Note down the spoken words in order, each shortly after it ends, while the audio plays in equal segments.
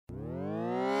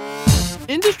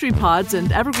Industry Pods and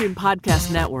Evergreen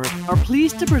Podcast Network are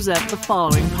pleased to present the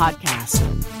following podcast.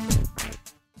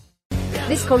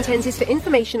 This content is for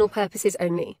informational purposes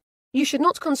only. You should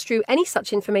not construe any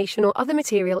such information or other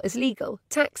material as legal,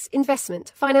 tax,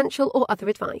 investment, financial, or other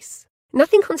advice.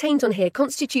 Nothing contained on here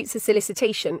constitutes a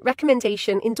solicitation,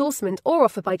 recommendation, endorsement, or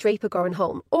offer by Draper Goren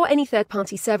Holm or any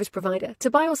third-party service provider to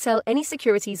buy or sell any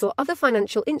securities or other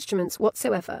financial instruments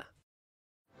whatsoever.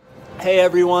 Hey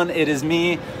everyone, it is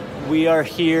me. We are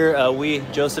here.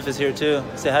 Joseph is here too.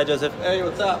 Say hi, Joseph. Hey,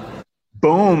 what's up?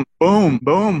 Boom, boom,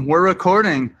 boom. We're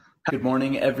recording. Good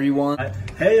morning, everyone.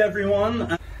 Hey,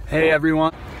 everyone. Hey,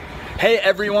 everyone. Hey,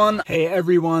 everyone. Hey,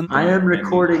 everyone. I am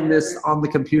recording this on the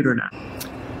computer now.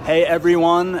 Hey,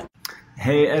 everyone.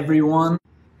 Hey, everyone.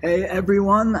 Hey,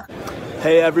 everyone.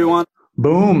 Hey, everyone.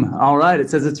 Boom. All right. It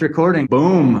says it's recording.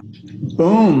 Boom,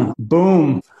 boom,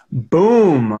 boom,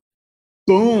 boom,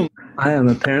 boom. I am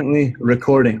apparently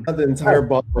recording. The entire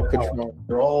bottle of control.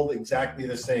 They're all exactly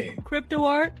the same. Crypto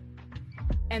art,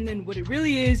 and then what it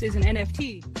really is an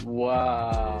NFT.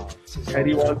 Wow.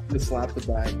 Eddie wants to slap the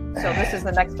bag. So this is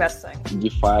the next best thing.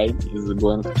 DeFi is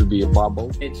going to be a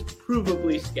bubble. It's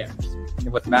provably scarce.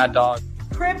 With Mad Dog.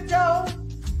 Crypto,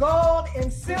 gold,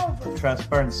 and silver.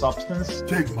 Transparent substance.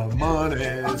 Take my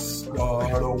money,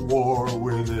 start a war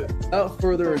with it. Without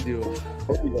further ado.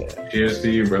 Cheers to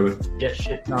you, brother. Get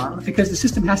shit done. Because the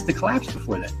system has to collapse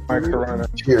before that. Corona.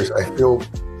 Cheers. I feel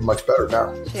much better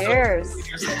now. Cheers.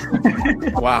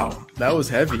 Wow, that was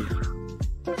heavy.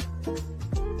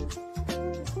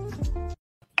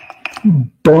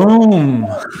 Boom.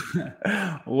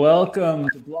 Welcome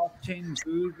to Blockchain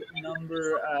Booth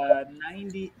number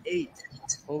 98.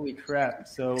 Holy crap.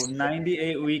 So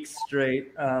 98 weeks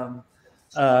straight.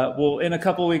 Well, in a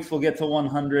couple weeks, we'll get to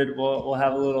 100. We'll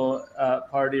have a little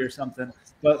party or something.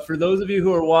 But for those of you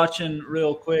who are watching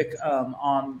real quick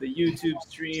on the YouTube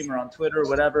stream or on Twitter or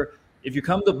whatever, if you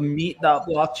come to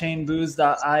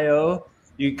meet.blockchainbooths.io,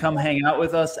 you come hang out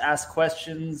with us, ask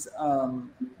questions,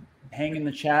 hang in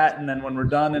the chat, and then when we're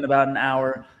done in about an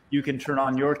hour, you can turn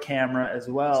on your camera as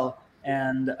well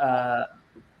and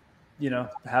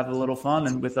have a little fun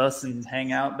and with us and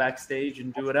hang out backstage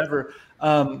and do whatever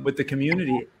with the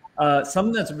community.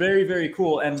 Something that's very, very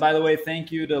cool. And by the way, thank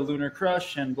you to Lunar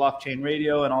Crush and Blockchain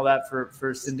Radio and all that for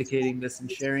syndicating this and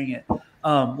sharing it.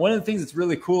 One of the things that's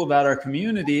really cool about our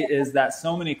community is that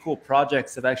so many cool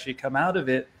projects have actually come out of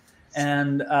it.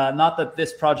 And not that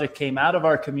this project came out of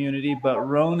our community, but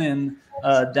Ronan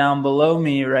down below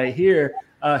me right here,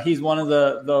 he's one of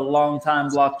the longtime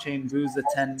Blockchain Booze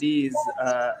attendees,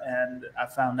 and I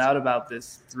found out about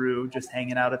this through just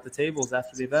hanging out at the tables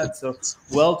after the event. So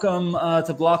welcome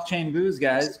to Blockchain Booze,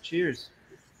 guys. Cheers.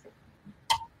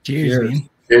 Cheers.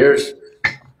 Cheers.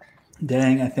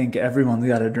 Dang, I think everyone's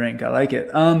got a drink. I like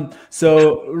it.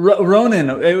 So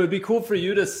Ronan, it would be cool for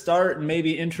you to start and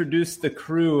maybe introduce the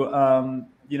crew.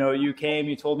 You came,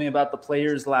 you told me about the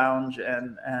Players Lounge,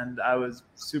 and I was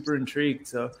super intrigued.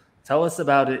 So tell us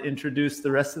about it. Introduce the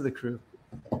rest of the crew.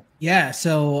 Yeah.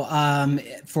 So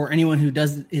for anyone who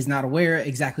is not aware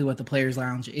exactly what the Players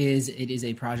Lounge is, it is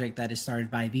a project that is started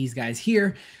by these guys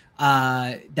here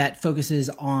that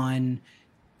focuses on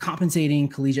compensating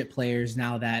collegiate players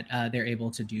now that they're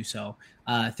able to do so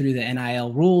through the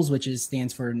NIL rules, which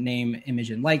stands for name,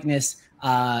 image, and likeness.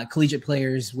 Collegiate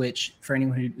players, which for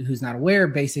anyone who's not aware,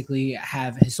 basically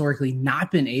have historically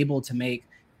not been able to make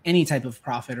any type of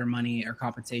profit or money or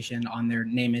compensation on their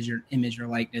name, image, or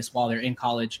likeness while they're in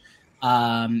college,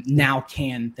 now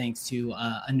can, thanks to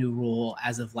a new rule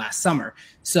as of last summer.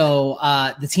 So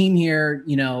the team here,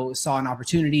 saw an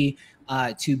opportunity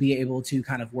to be able to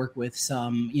kind of work with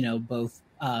some, both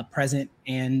present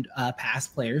and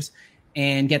past players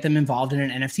and get them involved in an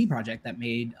NFT project that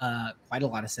made quite a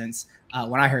lot of sense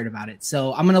when I heard about it.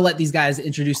 So I'm going to let these guys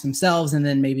introduce themselves, and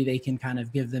then maybe they can kind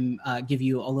of give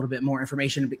you a little bit more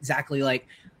information of exactly like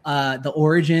the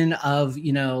origin of,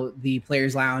 the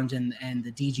Players Lounge and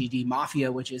the DGD Mafia,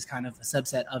 which is kind of a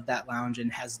subset of that lounge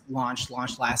and has launched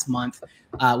last month,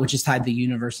 which is tied to the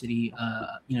University,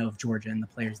 of Georgia and the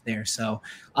players there. So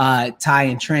Ty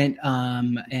and Trent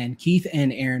and Keith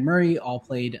and Aaron Murray all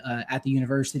played at the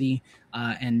university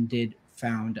and did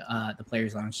found the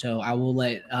Players Lounge. So I will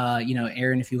let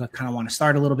Aaron, if you kind of want to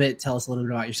start a little bit, tell us a little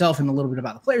bit about yourself and a little bit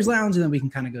about the Players Lounge, and then we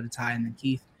can kind of go to Ty and then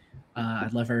Keith.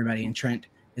 I'd love everybody and Trent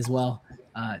as well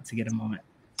to get a moment.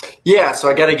 Yeah, so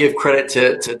I got to give credit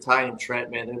to Ty and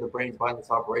Trent, man. They're the brains behind this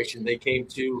operation. They came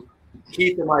to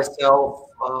Keith and myself,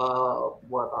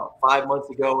 about 5 months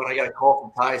ago, and I got a call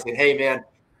from Ty saying, hey, man,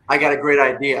 I got a great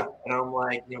idea. And I'm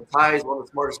like, Ty is one of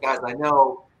the smartest guys I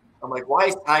know. I'm like, why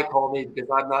is Ty calling me? Because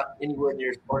I'm not anywhere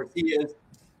near as smart as he is.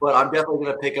 But I'm definitely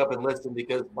going to pick up and listen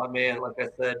because my man, like I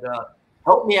said,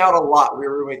 helped me out a lot. We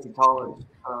were roommates in college.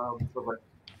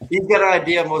 He's got an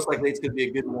idea. Most likely it's going to be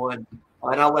a good one.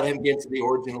 And I'll let him get into the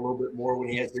origin a little bit more when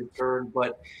he has his turn.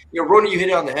 But, Ronnie, you hit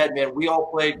it on the head, man. We all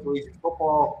played collegiate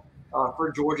football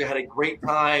for Georgia, had a great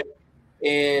time.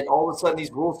 And all of a sudden,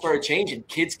 these rules started changing.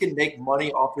 Kids can make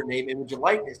money off their name, image, and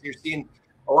likeness. You're seeing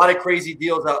a lot of crazy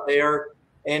deals out there.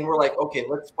 And we're like, okay,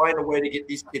 let's find a way to get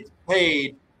these kids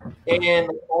paid and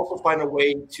also find a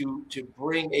way to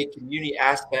bring a community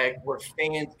aspect where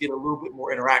fans get a little bit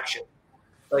more interaction.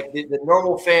 Like the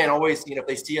normal fan always, if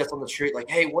they see us on the street, like,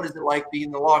 hey, what is it like being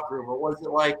in the locker room? Or what is it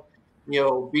like,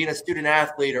 being a student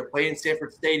athlete or playing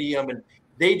Sanford Stadium? And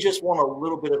they just want a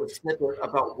little bit of a snippet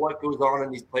about what goes on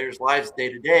in these players' lives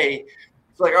day to day.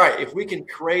 It's like, all right, if we can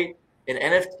create an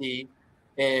NFT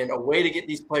and a way to get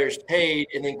these players paid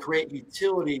and then create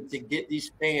utility to get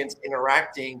these fans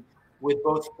interacting with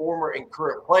both former and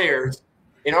current players,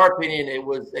 in our opinion, it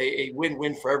was a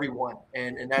win-win for everyone.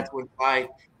 And that's when I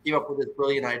came up with this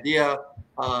brilliant idea.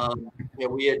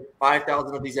 We had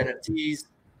 5,000 of these NFTs,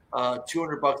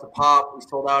 $200 a pop. We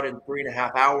sold out in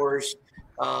 3.5 hours.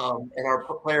 And our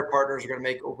player partners are going to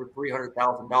make over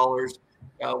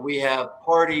 $300,000. We have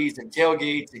parties and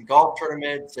tailgates and golf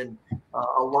tournaments and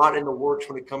a lot in the works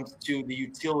when it comes to the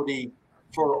utility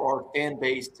for our fan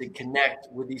base to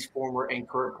connect with these former and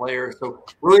current players. So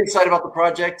really excited about the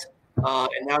project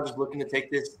and now just looking to take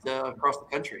this across the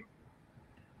country.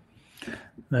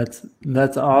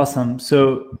 That's awesome.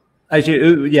 So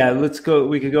actually, yeah, let's go.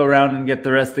 We could go around and get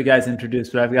the rest of the guys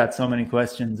introduced, but I've got so many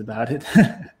questions about it.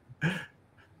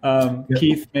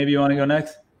 Keith, maybe you want to go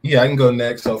next? Yeah, I can go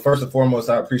next. So first and foremost,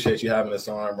 I appreciate you having us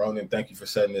on, Ronan. Thank you for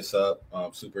setting this up.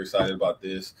 I'm super excited about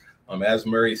this. As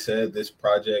Murray said, this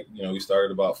project, we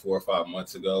started about 4 or 5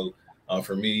 months ago.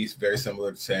 For me, it's very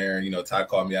similar to Aaron. Ty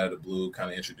called me out of the blue, kind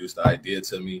of introduced the idea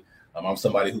to me. I'm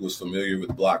somebody who was familiar with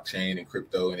blockchain and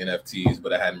crypto and NFTs,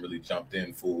 but I hadn't really jumped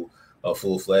in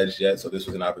full-fledged yet. So this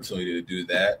was an opportunity to do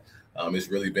that. It's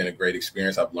really been a great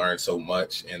experience. I've learned so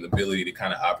much, and the ability to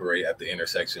kind of operate at the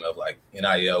intersection of like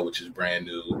NIL, which is brand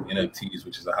new, NFTs,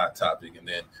 which is a hot topic, and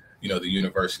then the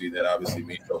university that obviously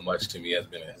means so much to me has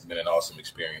been an awesome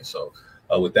experience. So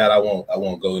with that, I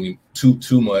won't go any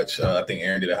too much. I think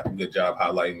Aaron did a good job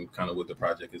highlighting kind of what the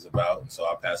project is about, and so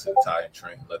I'll pass it to Ty and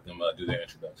Trent and let them do their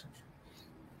introductions.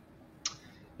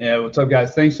 Yeah, what's up,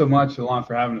 guys? Thanks so much, Alon,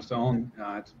 for having us on.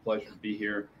 It's a pleasure to be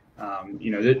here.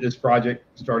 This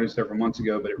project started several months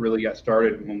ago, but it really got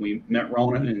started when we met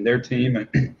Ronan and their team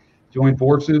and joined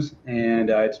forces, and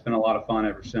it's been a lot of fun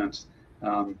ever since.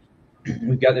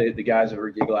 We've got the guys over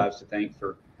at Gig Labs to thank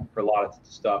for a lot of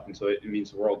stuff, and so it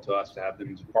means the world to us to have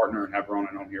them as a partner and have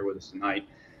Ronan on here with us tonight.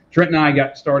 Trent and I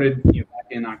got started back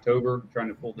in October trying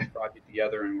to pull this project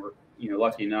together, and we're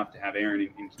lucky enough to have Aaron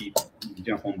and Keith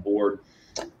jump on board.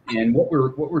 And what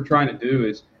we're trying to do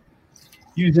is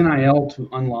use NIL to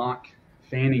unlock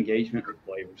fan engagement with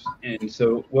players. And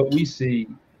so what we see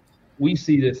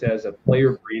this as a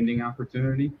player branding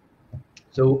opportunity.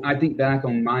 So I think back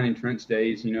on mine and Trent's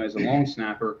days, as a long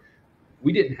snapper,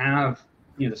 we didn't have,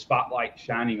 the spotlight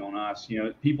shining on us.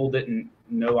 People didn't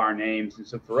know our names. And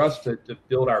so for us to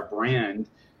build our brand,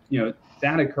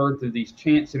 that occurred through these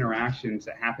chance interactions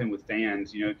that happen with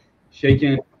fans,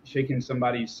 shaking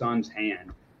somebody's son's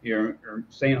hand, or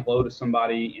saying hello to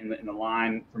somebody in the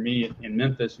line. For me in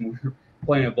Memphis, when we were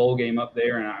playing a bowl game up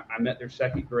there, and I met their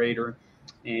second grader,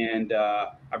 and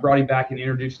I brought him back and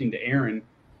introduced him to Aaron,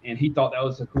 and he thought that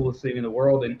was the coolest thing in the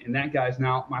world. And that guy's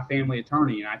now my family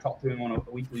attorney, and I talk to him on a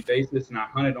weekly basis, and I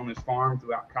hunted on his farm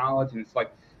throughout college. And it's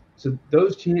like, so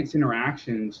those chance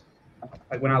interactions,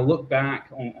 like when I look back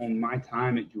on my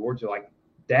time at Georgia, like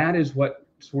that is what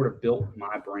sort of built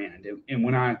my brand. And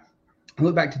when I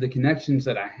look back to the connections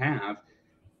that I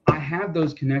have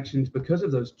those connections because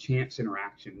of those chance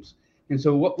interactions. And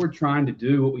so what we're trying to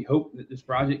do, what we hope that this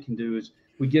project can do, is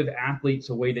we give athletes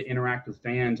a way to interact with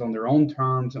fans on their own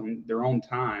terms, on their own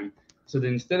time, so that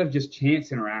instead of just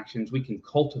chance interactions, we can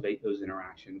cultivate those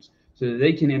interactions so that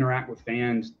they can interact with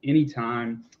fans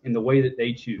anytime in the way that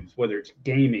they choose, whether it's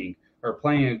gaming or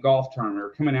playing a golf tournament or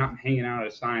coming out and hanging out at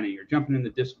a signing or jumping in the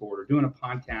Discord or doing a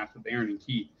podcast with Aaron and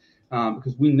Keith.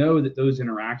 Because we know that those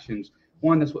interactions,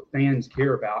 one, that's what fans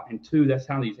care about, and two, that's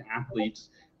how these athletes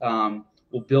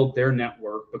will build their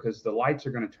network, because the lights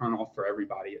are going to turn off for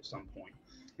everybody at some point.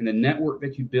 And the network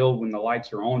that you build when the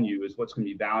lights are on you is what's going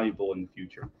to be valuable in the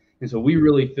future. And so we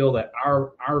really feel that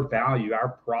our value, our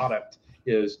product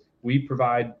is we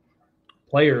provide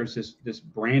players this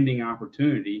branding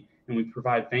opportunity, and we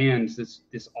provide fans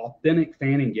this authentic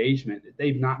fan engagement that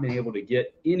they've not been able to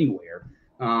get anywhere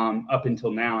up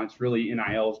until now. It's really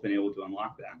NIL has been able to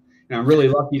unlock that. And I'm really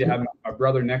lucky to have my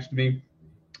brother next to me.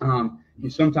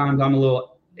 Sometimes I'm a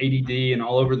little ADD and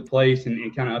all over the place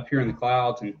and kind of up here in the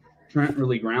clouds, and Trent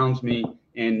really grounds me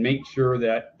and makes sure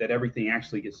that everything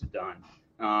actually gets done.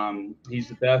 He's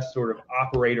the best sort of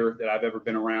operator that I've ever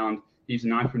been around. He's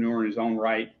an entrepreneur in his own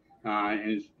right,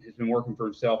 and has been working for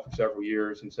himself for several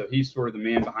years. And so he's sort of the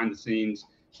man behind the scenes,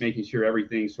 making sure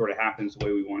everything sort of happens the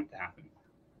way we want it to happen.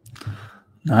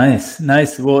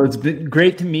 Nice. Well, it's been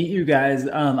great to meet you guys.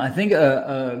 I think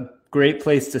a great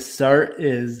place to start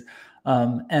is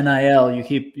NIL.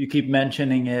 You keep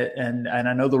mentioning it, and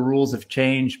I know the rules have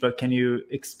changed, but can you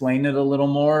explain it a little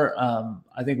more?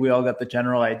 I think we all got the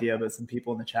general idea, but some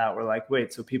people in the chat were like,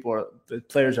 wait, so the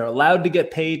players are allowed to get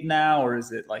paid now, or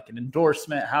is it like an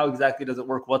endorsement? How exactly does it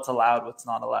work? What's allowed, what's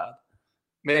not allowed?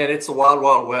 Man, it's the wild,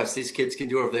 wild west. These kids can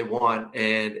do whatever they want,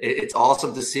 and it's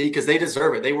awesome to see because they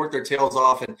deserve it. They work their tails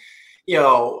off, and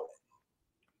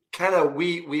kind of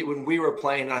we when we were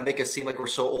playing, and I make it seem like we're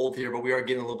so old here, but we are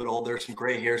getting a little bit older. Some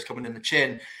gray hairs coming in the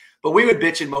chin, but we would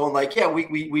bitch and moan like, yeah,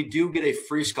 we do get a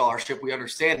free scholarship. We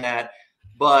understand that,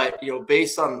 but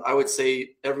based on, I would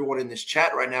say, everyone in this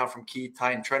chat right now, from Keith,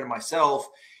 Ty, and Trent, and myself,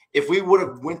 if we would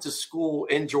have went to school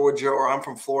in Georgia, or I'm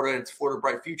from Florida and it's Florida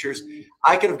Bright Futures,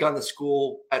 I could have gone to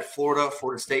school at Florida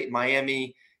State,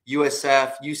 Miami,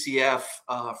 USF, UCF,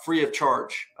 free of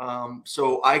charge.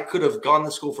 So I could have gone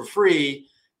to school for free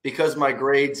because my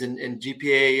grades and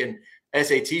GPA and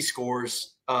SAT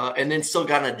scores, and then still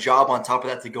gotten a job on top of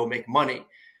that to go make money.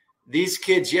 These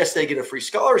kids, yes, they get a free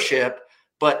scholarship,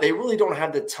 but they really don't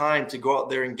have the time to go out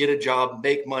there and get a job,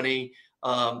 make money,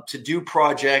 to do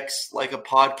projects like a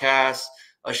podcast,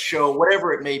 a show,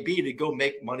 whatever it may be, to go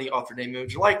make money off their name,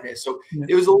 image, and likeness. So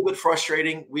It was a little bit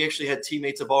frustrating. We actually had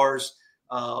teammates of ours,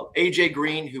 AJ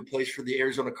Green, who plays for the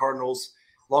Arizona Cardinals,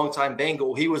 longtime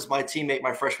Bengal. He was my teammate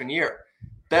my freshman year,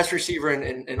 best receiver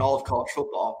in all of college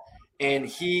football. And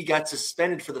he got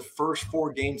suspended for the first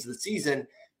 4 games of the season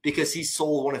because he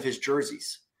sold one of his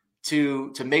jerseys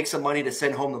to make some money to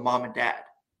send home to mom and dad.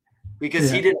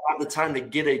 Because he didn't have the time to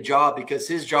get a job, because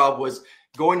his job was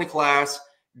going to class,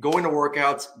 going to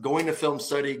workouts, going to film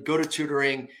study, go to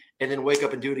tutoring, and then wake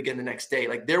up and do it again the next day.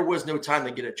 Like, there was no time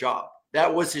to get a job.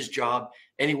 That was his job,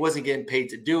 and he wasn't getting paid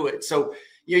to do it. So,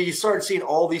 you started seeing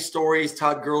all these stories.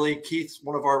 Todd Gurley, Keith,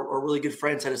 one of our really good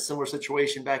friends, had a similar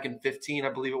situation back in 2015, I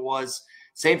believe it was.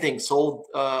 Same thing, sold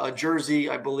a jersey,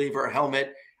 I believe, or a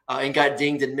helmet, and got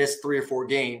dinged and missed 3 or 4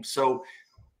 games. So,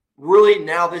 really,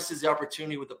 now this is the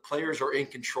opportunity where the players are in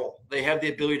control. They have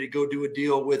the ability to go do a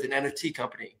deal with an NFT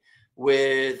company,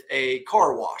 with a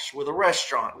car wash, with a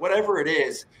restaurant, whatever it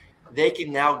is. They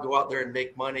can now go out there and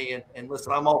make money. And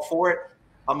listen, I'm all for it.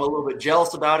 I'm a little bit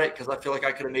jealous about it because I feel like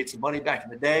I could have made some money back in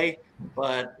the day.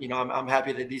 But, I'm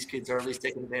happy that these kids are at least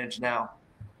taking advantage now.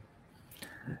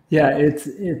 Yeah,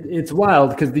 it's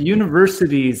wild because the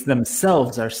universities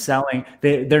themselves are selling.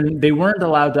 They weren't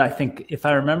allowed to, I think, if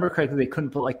I remember correctly, they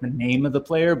couldn't put like the name of the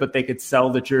player, but they could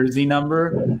sell the jersey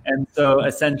number. And so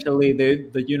essentially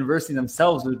the university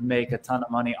themselves would make a ton of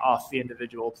money off the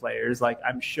individual players. Like,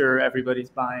 I'm sure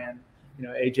everybody's buying,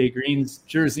 AJ Green's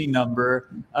jersey number,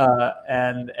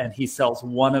 and he sells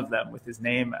one of them with his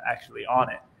name actually on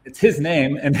it. It's his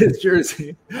name and his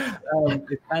jersey.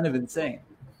 It's kind of insane.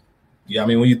 Yeah, I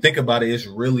mean, when you think about it, it's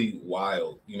really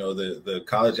wild. The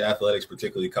college athletics,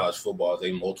 particularly college football, is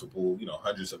a multiple,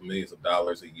 hundreds of millions of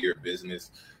dollars a year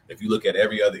business. If you look at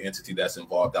every other entity that's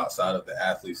involved outside of the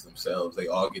athletes themselves, they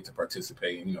all get to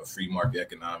participate in, free market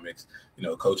economics.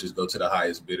 Coaches go to the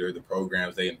highest bidder, the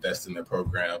programs, they invest in their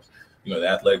programs. The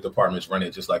athletic departments run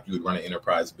it just like you would run an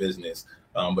enterprise business.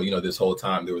 But, this whole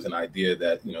time there was an idea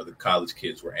that, the college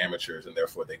kids were amateurs and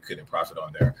therefore they couldn't profit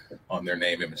on their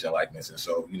name, image, and likeness. And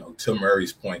so, to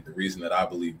Murray's point, the reason that I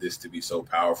believe this to be so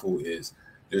powerful is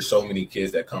there's so many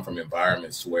kids that come from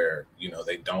environments where,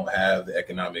 they don't have the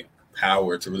economic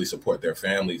power to really support their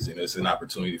families. And it's an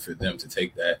opportunity for them to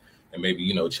take that and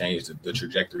maybe, change the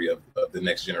trajectory of the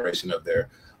next generation of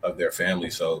their family.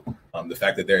 So the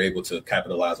fact that they're able to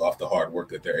capitalize off the hard work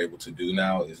that they're able to do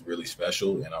now is really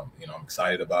special. And I'm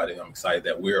excited about it. I'm excited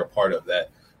that we're a part of that,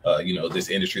 this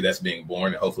industry that's being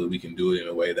born, and hopefully we can do it in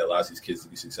a way that allows these kids to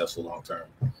be successful long term.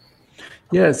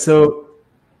 Yeah. So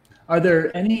are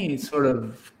there any sort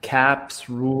of caps,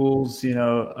 rules,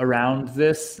 around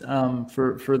this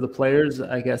for the players?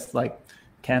 I guess, like,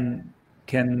 can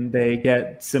they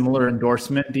get similar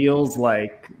endorsement deals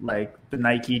like the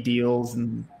Nike deals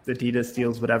and the Adidas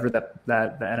deals, whatever that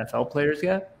the NFL players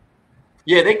get?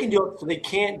 Yeah, they can do it. So they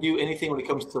can't do anything when it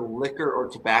comes to liquor or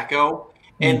tobacco.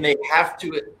 And they have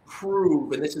to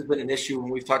prove, and this has been an issue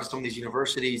when we've talked to some of these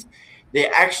universities, they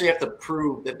actually have to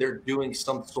prove that they're doing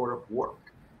some sort of work.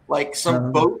 Like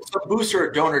some booster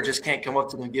or donor just can't come up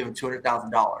to them and give them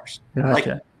 $200,000. Gotcha. Like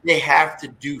they have to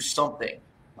do something,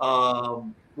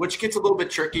 which gets a little bit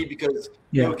tricky because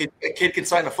you know, a kid can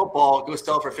sign a football, go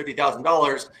sell for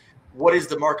 $50,000. What is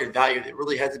the market value? That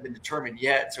really hasn't been determined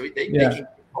yet. So they can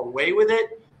get away with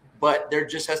it, but there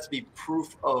just has to be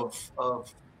proof of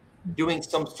doing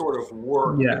some sort of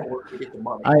work in order to get the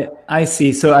money. I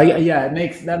see. So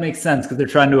that makes sense because they're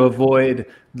trying to avoid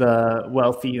the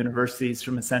wealthy universities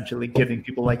from essentially giving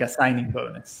people like a signing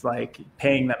bonus, like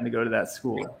paying them to go to that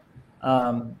school.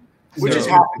 Which is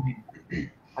happening.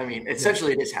 I mean,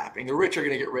 essentially it is happening. The rich are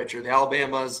going to get richer. The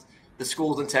Alabamas, the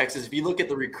schools in Texas. If you look at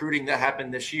the recruiting that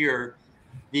happened this year,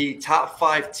 the top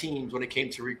 5 teams when it came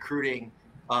to recruiting,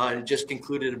 just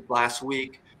concluded last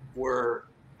week, were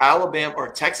Alabama or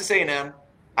Texas A&M,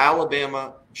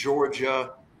 Alabama,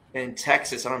 Georgia, and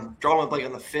Texas. And I'm drawing a blank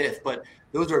on the 5th, but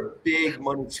those are big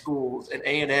money schools. And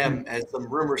A&M has some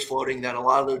rumors floating that a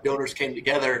lot of their donors came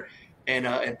together and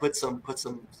put some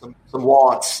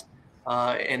watts,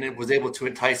 and it was able to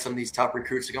entice some of these top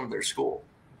recruits to come to their school.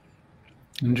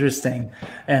 Interesting.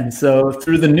 And so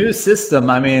through the new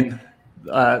system, I mean,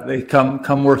 they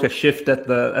come work a shift at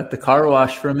the car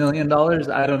wash for $1 million.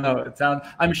 I don't know.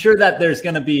 I'm sure that there's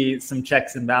going to be some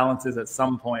checks and balances at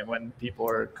some point when people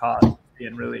are caught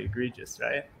being really egregious,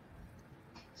 right?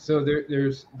 So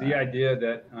there's the idea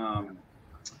that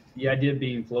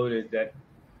being floated that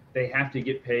they have to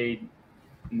get paid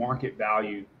market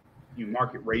value,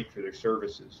 market rate for their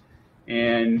services.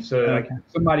 And so like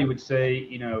somebody would say,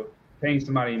 paying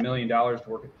somebody $1 million to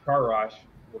work at the car wash,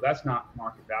 well, that's not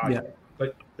market value. Yeah.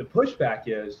 But the pushback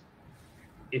is,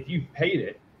 if you've paid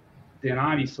it, then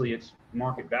obviously it's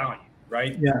market value,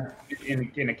 right? Yeah.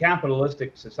 In a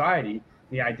capitalistic society,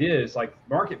 the idea is like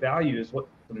market value is what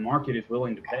the market is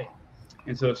willing to pay.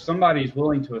 And so if somebody's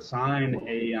willing to assign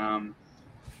a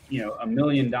 $1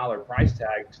 million price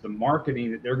tag to the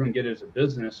marketing that they're going to get as a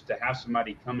business to have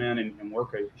somebody come in and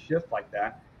work a shift like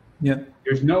that,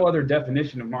 there's no other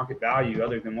definition of market value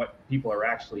other than what people are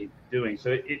actually doing.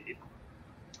 So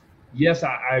yes,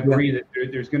 I agree that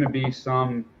there's going to be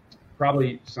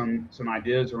probably some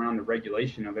ideas around the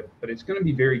regulation of it, but it's going to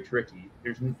be very tricky.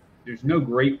 There's no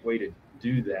great way to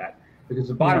do that because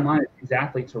the bottom line is these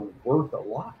athletes are worth a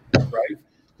lot, right?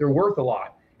 They're worth a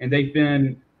lot, and they've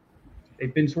been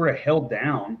sort of held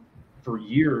down for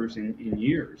years and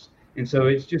years. And so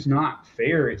it's just not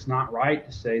fair. It's not right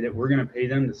to say that we're going to pay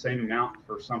them the same amount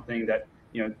for something that,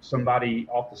 somebody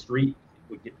off the street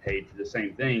would get paid for the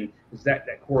same thing. Is that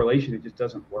correlation, it just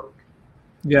doesn't work.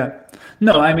 Yeah.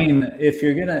 No, I mean, if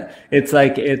you're gonna, it's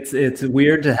like, it's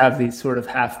weird to have these sort of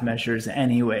half measures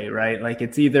anyway, right? Like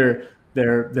it's either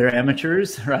they're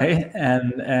amateurs, right?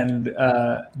 And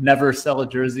never sell a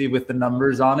jersey with the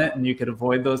numbers on it, and you could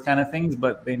avoid those kind of things,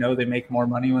 but they know they make more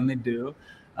money when they do.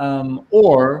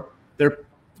 Or they're,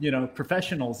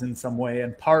 professionals in some way.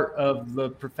 And part of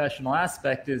the professional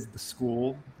aspect is the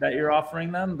school that you're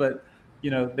offering them, but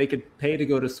they could pay to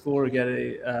go to school or get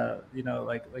a,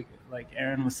 like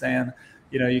Aaron was saying,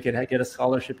 you could get a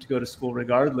scholarship to go to school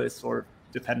regardless, or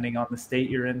depending on the state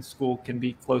you're in, school can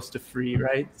be close to free,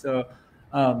 right? So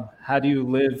how do you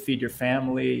live, feed your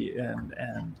family,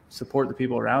 and support the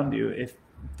people around you? If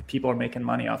the people are making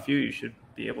money off you, you should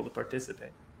be able to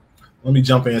participate. Let me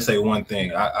jump in and say one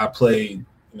thing. I played,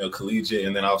 collegiate,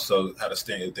 and then also had a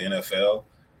stint at the NFL.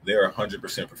 They're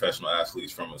 100% professional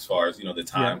athletes from as far as, the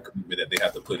time commitment that they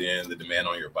have to put in, the demand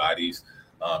on your bodies.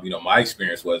 My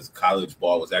experience was college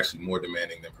ball was actually more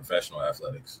demanding than professional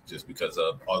athletics, just because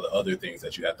of all the other things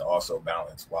that you have to also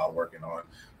balance while working on,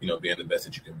 being the best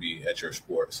that you can be at your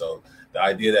sport. So the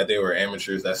idea that they were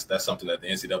amateurs, that's something that the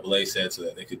NCAA said so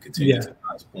that they could continue to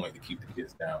God's point to keep the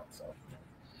kids down. So.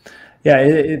 Yeah,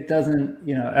 it doesn't,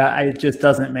 it just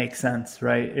doesn't make sense,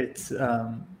 right? It's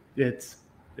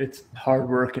hard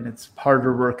work, and it's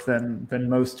harder work than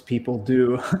most people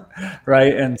do,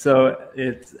 right? And so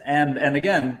it's and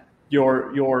again,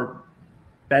 you're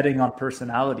betting on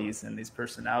personalities, and these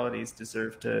personalities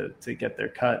deserve to get their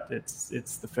cut.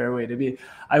 It's the fair way to be.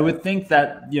 I would think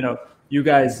that you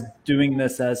guys doing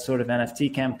this as sort of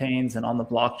NFT campaigns and on the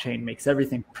blockchain makes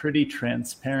everything pretty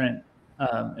transparent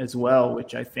as well,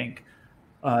 which I think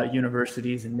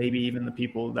universities and maybe even the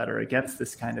people that are against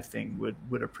this kind of thing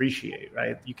would appreciate,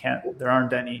 right? There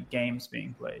aren't any games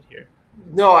being played here.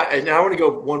 No, and I want to go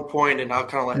one point, and I'll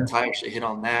kind of let Ty actually hit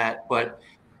on that. But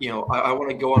I want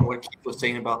to go on what Keith was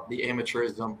saying about the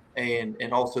amateurism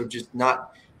and also just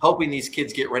not helping these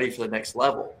kids get ready for the next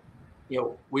level.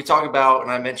 We talk about,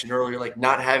 and I mentioned earlier, like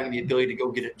not having the ability to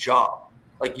go get a job.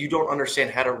 Like you don't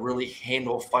understand how to really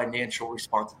handle financial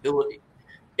responsibility.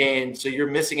 And so you're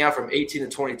missing out from 18 to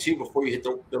 22 before you hit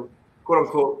the quote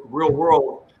unquote real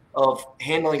world of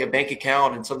handling a bank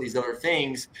account and some of these other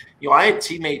things. I had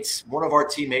teammates, one of our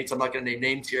teammates, I'm not going to name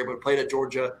names here, but played at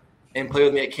Georgia and played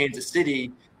with me at Kansas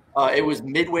City. It was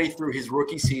midway through his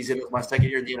rookie season. It was my second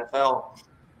year in the NFL.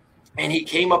 And he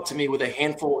came up to me with a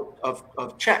handful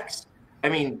of checks. I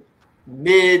mean,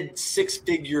 mid six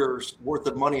figures worth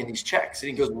of money in these checks. And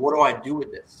he goes, what do I do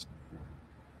with this?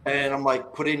 And I'm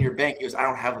like, put it in your bank. He goes, I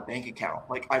don't have a bank account.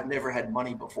 Like, I've never had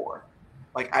money before.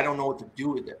 Like, I don't know what to do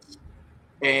with this.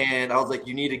 And I was like,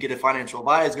 you need to get a financial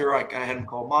advisor. I had him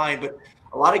call mine. But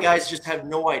a lot of guys just have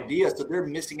no idea. So they're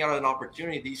missing out on an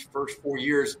opportunity these first 4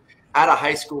 years out of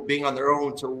high school, being on their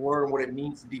own, to learn what it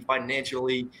means to be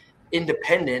financially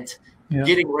independent,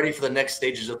 getting ready for the next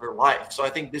stages of their life. So I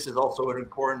think this is also an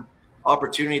important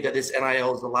opportunity that this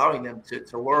NIL is allowing them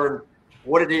to learn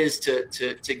what it is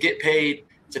to get paid,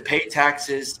 to pay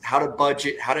taxes, how to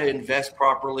budget, how to invest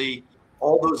properly,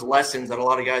 all those lessons that a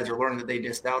lot of guys are learning that they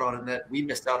missed out on and that we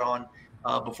missed out on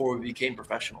before we became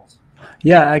professionals.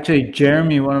 Yeah, actually,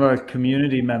 Jeremy, one of our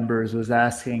community members, was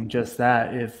asking just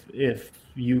that, if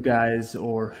you guys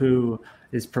or who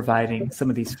is providing some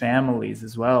of these families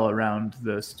as well around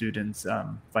the students'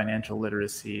 financial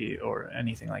literacy or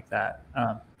anything like that.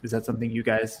 Is that something you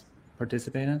guys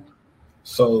participate in?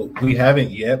 So we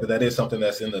haven't yet, but that is something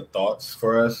that's in the thoughts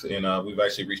for us. And we've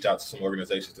actually reached out to some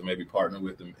organizations to maybe partner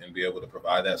with them and be able to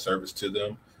provide that service to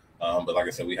them. But like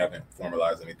I said, we haven't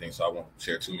formalized anything, so I won't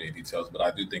share too many details. But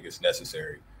I do think it's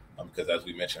necessary because, as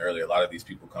we mentioned earlier, a lot of these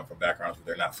people come from backgrounds where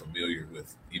they're not familiar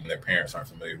with, even their parents aren't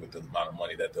familiar with the amount of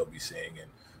money that they'll be seeing. And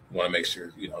we want to make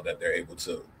sure, that they're able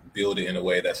to build it in a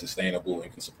way that's sustainable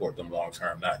and can support them long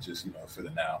term, not just, for the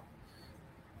now.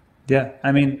 Yeah,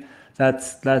 I mean,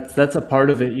 that's a part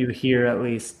of it. You hear at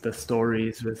least the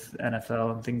stories with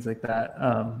NFL and things like that,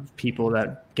 people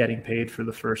that getting paid for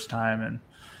the first time. And,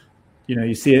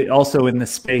 you see it also in the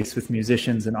space with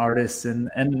musicians and artists and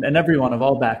everyone of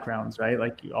all backgrounds, right?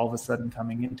 Like all of a sudden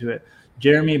coming into it.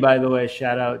 Jeremy, by the way,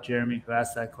 shout out Jeremy who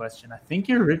asked that question. I think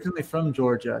you're originally from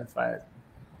Georgia, if I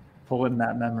pulling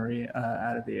that memory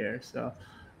out of the air. So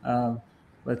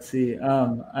let's see.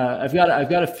 I've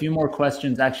got a few more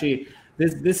questions. Actually,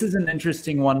 this is an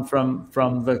interesting one from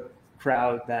the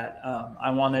crowd that I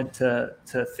wanted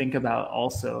to think about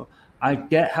also. I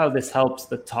get how this helps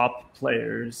the top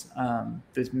players.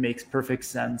 This makes perfect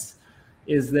sense.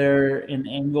 Is there an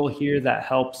angle here that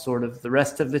helps sort of the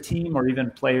rest of the team, or even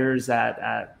players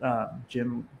at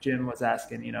Jim was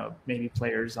asking, maybe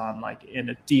players on like in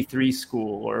a D3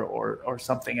 school or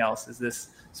something else? Is this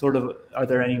sort of, are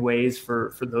there any ways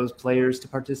for those players to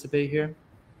participate here?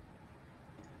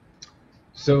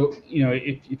 So,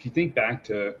 if you think back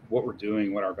to what we're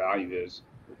doing, what our value is,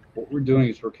 what we're doing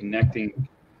is we're connecting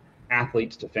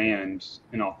athletes to fans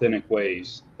in authentic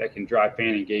ways that can drive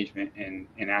fan engagement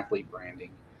and athlete branding.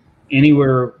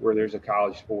 Anywhere where there's a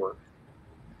college sport,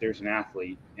 there's an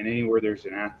athlete, and anywhere there's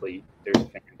an athlete, there's a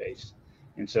fan base.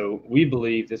 And so we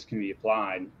believe this can be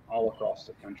applied all across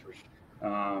the country.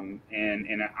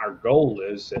 And our goal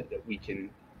is that we can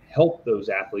help those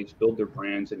athletes build their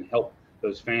brands and help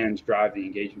those fans drive the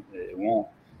engagement that they want,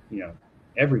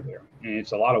 everywhere. And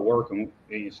it's a lot of work, and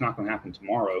it's not going to happen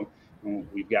tomorrow. And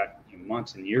we've got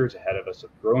months and years ahead of us of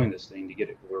growing this thing to get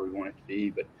it to where we want it to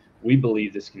be. But we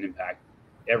believe this can impact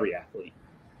every athlete.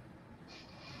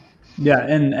 Yeah,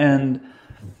 and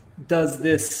does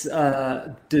this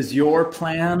does your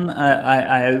plan?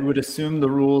 I would assume the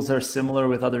rules are similar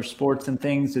with other sports and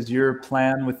things. Does your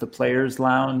plan with the Players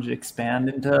Lounge expand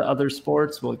into other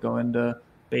sports? Will it go into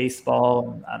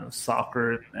baseball,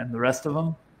 soccer, and the rest of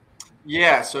them?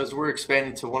 Yeah, so as we're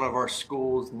expanding to one of our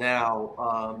schools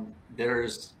now,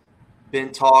 there's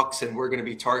been talks, and we're going to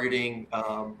be targeting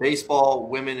baseball,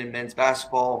 women and men's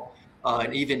basketball,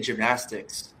 and even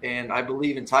gymnastics. And I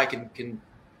believe, and Ty can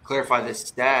clarify this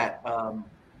stat,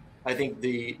 I think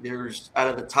there's out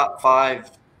of the top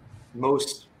 5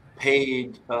 most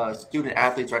paid student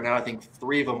athletes right now, I think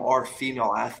 3 of them are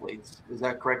female athletes. Is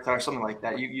that correct, Ty? Something like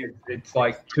that. It's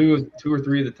like two or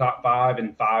 3 of the top 5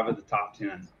 and 5 of the top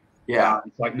 10. Yeah,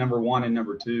 it's like number 1 and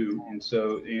number 2, and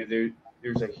so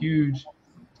there's a huge.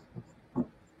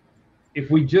 If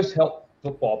we just help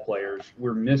football players,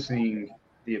 we're missing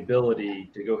the ability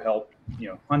to go help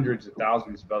hundreds of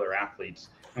thousands of other athletes,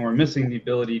 and we're missing the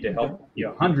ability to help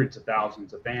hundreds of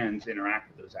thousands of fans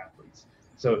interact with those athletes.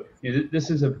 So this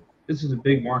is a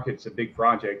big market. It's a big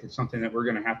project. It's something that we're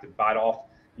going to have to bite off,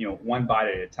 one bite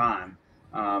at a time.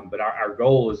 But our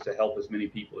goal is to help as many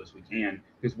people as we can,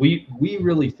 because we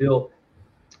really feel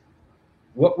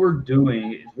what we're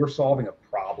doing is we're solving a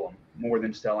problem more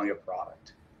than selling a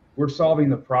product. We're solving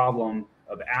the problem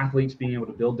of athletes being able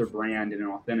to build their brand in an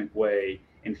authentic way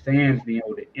and fans being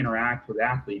able to interact with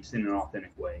athletes in an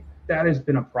authentic way. That has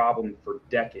been a problem for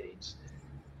decades.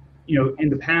 In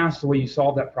the past, the way you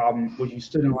solved that problem was you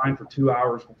stood in line for 2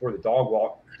 hours before the dog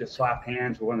walk to slap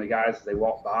hands with one of the guys as they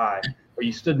walked by, or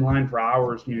you stood in line for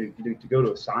hours, to go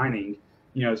to a signing,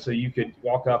 so you could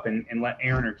walk up and let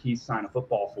Aaron or Keith sign a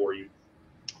football for you.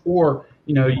 Or,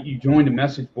 you joined a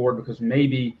message board because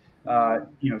maybe,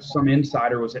 some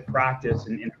insider was at practice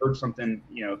and heard something,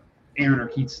 Aaron or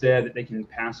Keith said that they can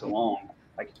pass along.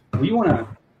 Like, we want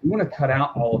to cut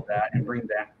out all of that and bring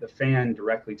the fan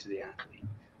directly to the athlete.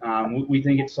 We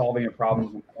think it's solving a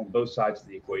problem on both sides of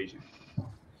the equation.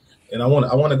 And I want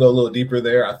to go a little deeper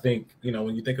there. I think,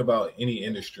 when you think about any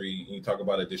industry, and you talk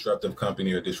about a disruptive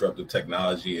company or disruptive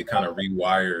technology, it kind of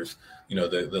rewires,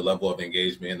 the level of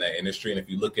engagement in that industry. And if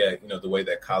you look at, the way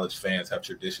that college fans have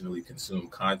traditionally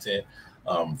consumed content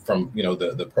from,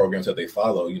 the programs that they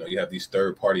follow, you have these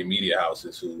third-party media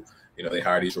houses who, they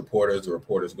hire these reporters. The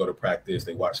reporters go to practice.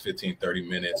 They watch 15, 30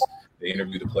 minutes. They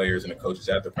interview the players and the coaches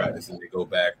after practice, and they go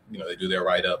back, they do their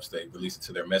write-ups. They release it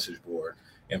to their message board.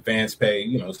 And fans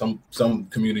pay, some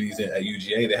communities at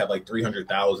UGA, they have like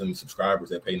 300,000 subscribers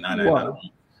that pay $9.99 a month.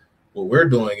 What we're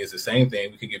doing is the same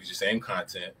thing. We can give you the same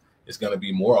content. It's going to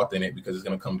be more authentic because it's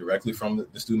going to come directly from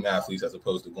the student athletes as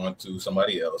opposed to going to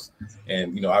somebody else.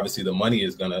 And, obviously the money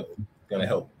is going to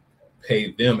help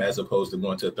pay them as opposed to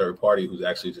going to a third party who's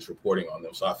actually just reporting on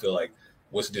them. So I feel like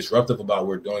what's disruptive about what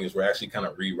we're doing is we're actually kind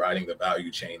of rewriting the value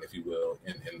chain, if you will,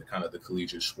 in kind of the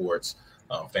collegiate sports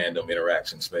fandom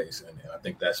interaction space, and I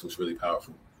think that's what's really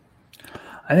powerful.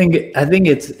 I think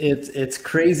it's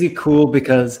crazy cool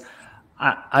because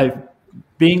I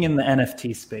being in the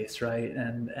NFT space, right,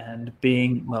 and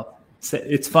being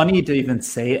it's funny to even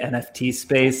say NFT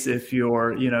space if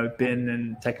you're been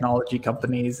in technology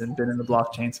companies and been in the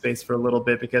blockchain space for a little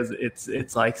bit, because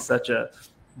it's like such a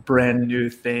brand new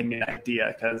thing and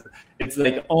idea, because it's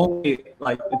like only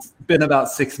like it's been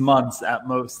about 6 months at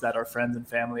most that our friends and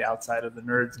family outside of the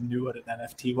nerds knew what an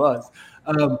NFT was.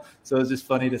 So it's just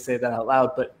funny to say that out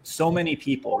loud, but so many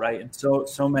people, right? And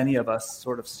so many of us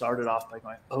sort of started off by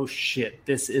going, oh shit,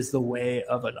 this is the way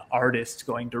of an artist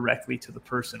going directly to the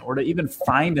person, or to even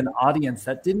find an audience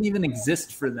that didn't even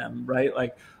exist for them, right?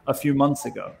 Like a few months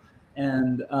ago.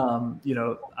 And,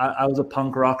 I was a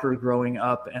punk rocker growing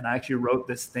up, and I actually wrote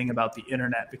this thing about the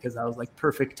internet because I was like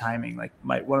perfect timing. Like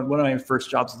one of my first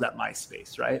jobs was at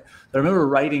MySpace, right? But I remember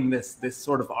writing this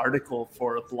sort of article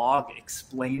for a blog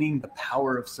explaining the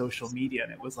power of social media.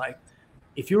 And it was like,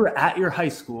 if you were at your high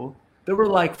school, there were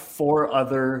like 4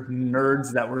 other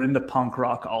nerds that were into punk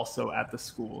rock also at the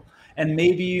school. And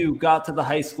maybe you got to the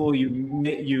high school,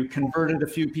 you converted a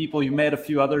few people, you met a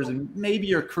few others, and maybe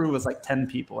your crew was like 10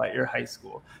 people at your high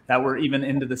school that were even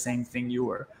into the same thing you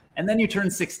were. And then you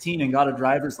turned 16 and got a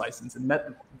driver's license and met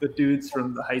the dudes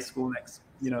from the high school next,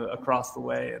 across the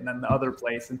way, and then the other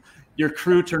place. And your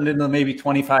crew turned into maybe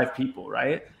 25 people,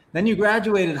 right? Then you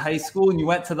graduated high school and you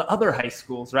went to the other high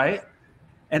schools, right?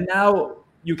 And now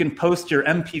you can post your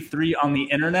MP3 on the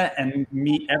internet and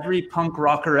meet every punk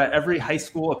rocker at every high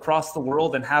school across the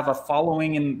world and have a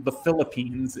following in the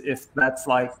Philippines, if that's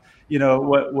like,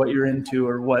 what you're into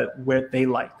or what they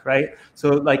like, right? So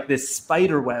like this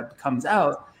spider web comes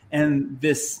out, and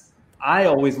I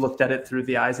always looked at it through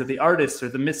the eyes of the artists or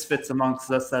the misfits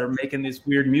amongst us that are making this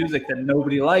weird music that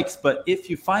nobody likes. But if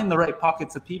you find the right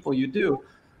pockets of people, you do.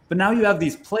 But now you have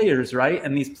these players, right?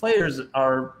 And these players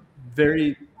are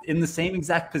very in the same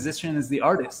exact position as the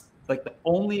artist. Like the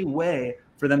only way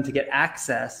for them to get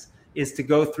access is to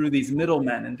go through these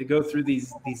middlemen and to go through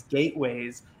these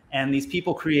gateways, and these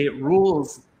people create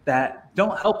rules that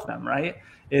don't help them, right?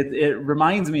 It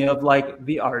reminds me of like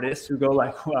the artists who go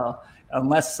like, well,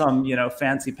 unless some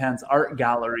fancy pants art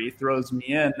gallery throws me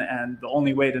in, and the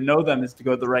only way to know them is to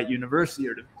go to the right university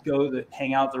or to go to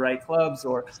hang out at the right clubs,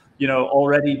 or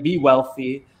already be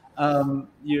wealthy,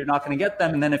 you're not going to get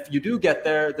them. And then if you do get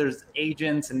there, there's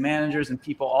agents and managers and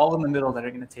people all in the middle that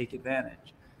are going to take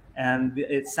advantage. And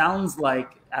it sounds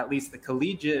like at least the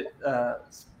collegiate,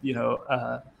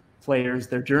 players,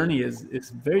 their journey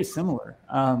is very similar.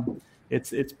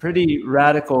 It's pretty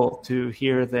radical to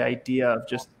hear the idea of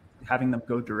just having them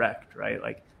go direct, right?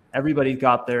 Like everybody's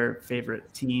got their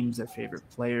favorite teams, their favorite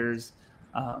players,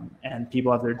 and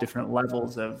people have their different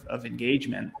levels of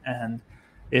engagement. And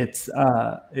it's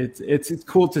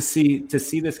cool to see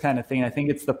this kind of thing. I think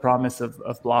it's the promise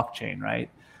of blockchain, right?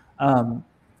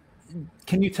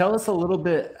 Can you tell us a little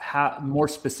bit more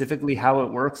specifically how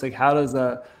it works? Like, how does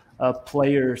a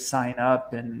player sign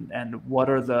up, and what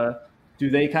are do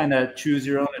they kind of choose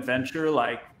your own adventure,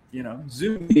 like, you know,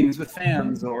 Zoom meetings with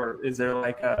fans, or is there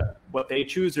like what they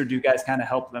choose, or do you guys kind of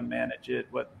help them manage it?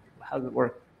 How does it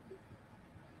work?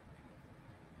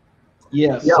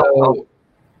 Yeah. So,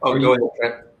 go ahead,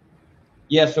 Trent.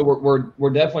 Yeah, so we're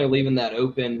definitely leaving that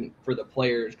open for the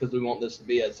players, because we want this to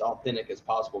be as authentic as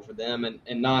possible for them,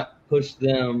 and not push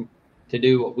them to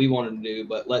do what we want them to do,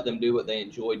 but let them do what they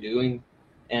enjoy doing.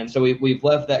 And so we've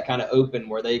left that kind of open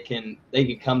where they can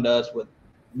come to us with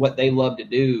what they love to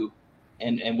do,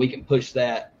 and we can push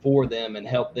that for them and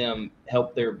help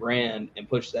their brand and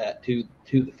push that to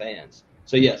the fans.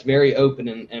 So yes, very open,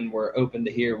 and we're open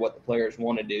to hear what the players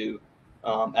want to do,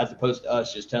 as opposed to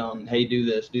us just telling them, hey, do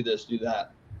this, do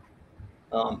that.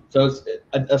 So it's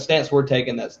a stance we're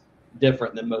taking that's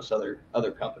different than most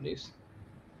other companies.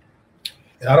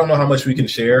 I don't know how much we can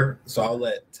share, so I'll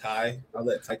let Ty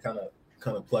kind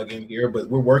of plug in here, but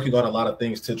we're working on a lot of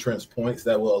things, to Trent's points,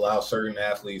 that will allow certain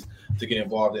athletes to get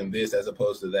involved in this as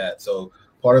opposed to that. So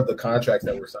part of the contracts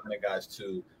that we're signing guys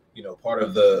to, you know, part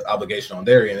of the obligation on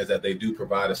their end is that they do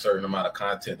provide a certain amount of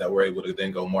content that we're able to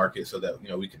then go market, so that, you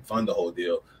know, we can fund the whole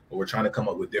deal. But we're trying to come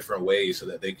up with different ways so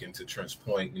that they can, to Trent's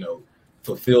point, you know,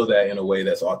 fulfill that in a way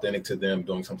that's authentic to them,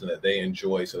 doing something that they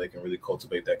enjoy, so they can really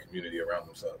cultivate that community around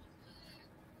themselves.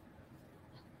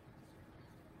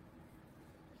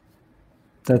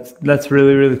 That's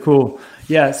really, really cool.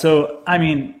 Yeah. So, I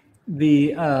mean,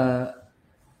 you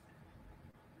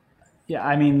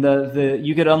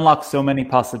could unlock so many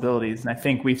possibilities. And I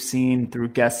think we've seen through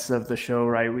guests of the show,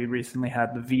 right? We recently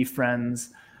had the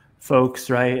VeeFriends folks,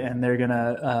 right? And they're going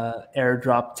to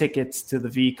airdrop tickets to the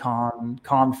VeeCon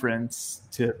conference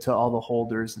to all the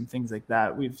holders and things like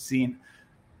that. We've seen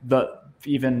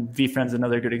even VeeFriends,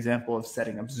 another good example of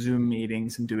setting up Zoom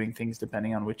meetings and doing things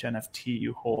depending on which NFT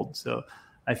you hold. So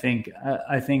I think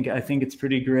it's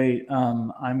pretty great.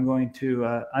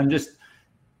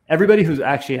 Everybody who's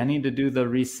actually, I need to do the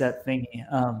reset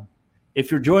thingy. If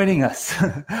you're joining us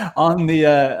on the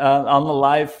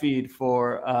live feed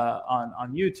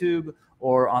on YouTube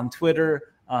or on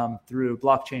Twitter, through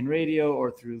Blockchain Radio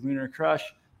or through Lunar Crush,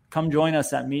 come join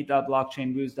us at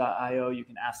meet.blockchainbooze.io. You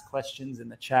can ask questions in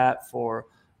the chat for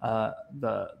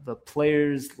the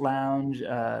Players Lounge,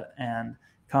 and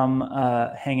come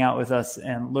hang out with us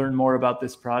and learn more about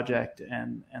this project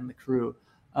and the crew.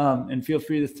 And feel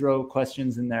free to throw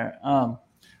questions in there. I'm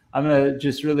going to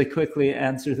just really quickly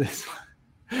answer this one.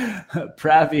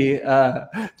 Pravi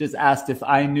just asked if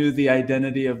I knew the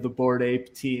identity of the Bored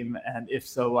Ape team, and if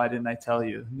so, why didn't I tell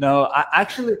you? No,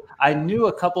 I knew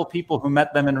a couple people who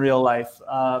met them in real life,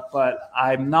 but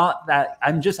I'm not that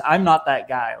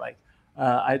guy. Like,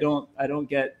 I don't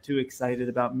get too excited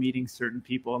about meeting certain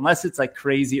people unless it's like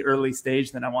crazy early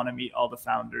stage. Then I want to meet all the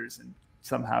founders and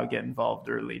somehow get involved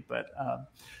early. But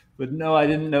no, I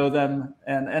didn't know them,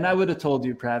 and I would have told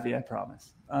you, Pravi, I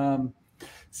promise. I'm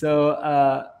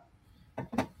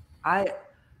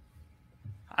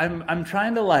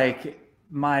trying to, like,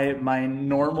 my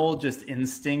normal just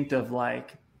instinct of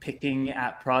like picking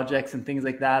at projects and things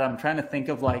like that. I'm trying to think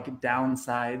of like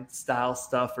downside style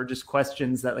stuff or just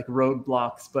questions that like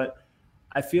roadblocks, but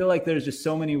I feel like there's just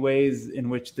so many ways in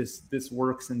which this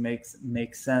works and makes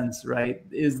sense, right?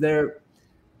 Is there?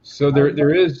 So there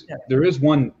is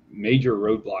one major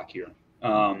roadblock here.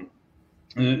 And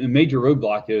a major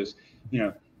roadblock is, you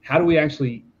know, how do we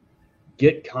actually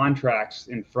get contracts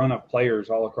in front of players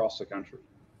all across the country,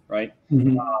 right?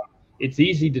 Mm-hmm. It's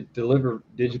easy to deliver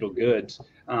digital goods.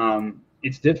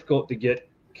 It's difficult to get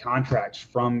contracts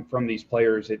from these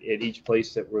players at each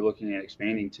place that we're looking at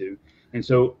expanding to. And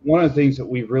so one of the things that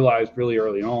we've realized really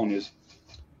early on is,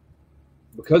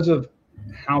 because of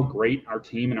how great our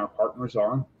team and our partners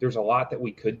are, there's a lot that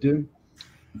we could do,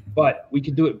 but we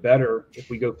could do it better if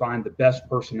we go find the best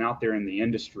person out there in the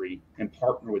industry and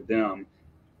partner with them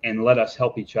and let us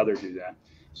help each other do that.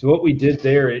 So what we did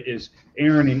there is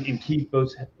Aaron and Keith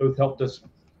both helped us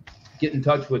get in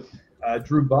touch with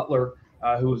Drew Butler,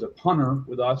 who was a punter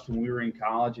with us when we were in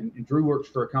college. And Drew works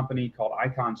for a company called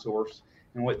Icon Source.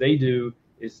 And what they do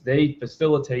is they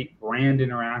facilitate brand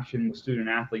interaction with student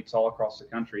athletes all across the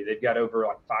country. They've got over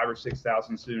like 5,000 or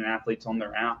 6,000 student athletes on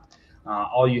their app.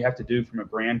 All you have to do from a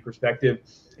brand perspective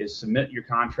is submit your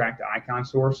contract to Icon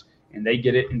Source, and they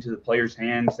get it into the players'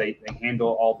 hands. They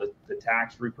handle all the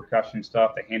tax repercussion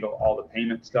stuff. They handle all the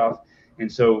payment stuff.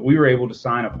 And so we were able to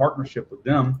sign a partnership with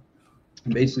them,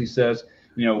 and basically says,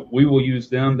 we will use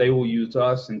them, they will use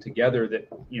us, and together that,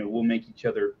 we'll make each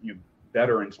other,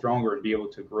 better and stronger and be able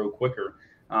to grow quicker.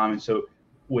 And so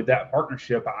with that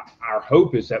partnership, our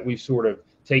hope is that we've sort of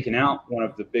taken out one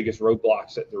of the biggest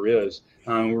roadblocks that there is.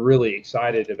 We're really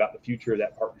excited about the future of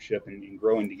that partnership and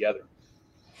growing together.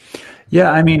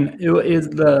 Yeah, I mean, is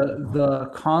the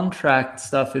contract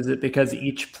stuff, is it because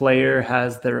each player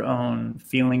has their own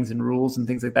feelings and rules and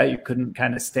things like that? You couldn't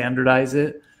kind of standardize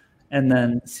it? And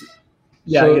then,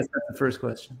 yeah, so, I guess that's the first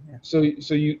question. Yeah. So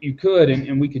you could,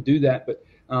 and we could do that, but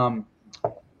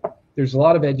there's a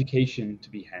lot of education to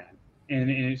be had. And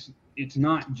it's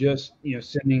not just,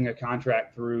 sending a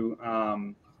contract through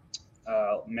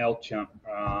MailChimp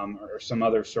or some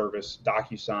other service,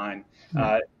 DocuSign.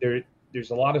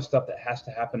 There's a lot of stuff that has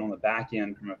to happen on the back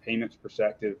end from a payments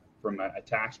perspective, from a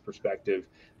tax perspective,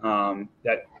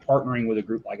 that partnering with a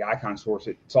group like iConSource,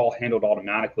 it's all handled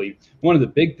automatically. One of the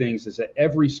big things is that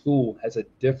every school has a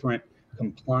different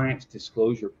compliance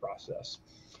disclosure process.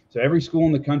 So every school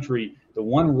in the country, the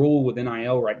one rule with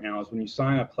NIL right now is when you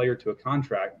sign a player to a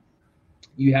contract,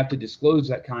 you have to disclose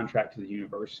that contract to the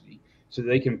university so that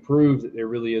they can prove that there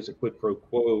really is a quid pro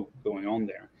quo going on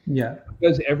there. Yeah.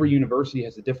 Because every university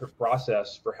has a different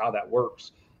process for how that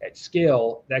works. At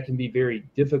scale, that can be very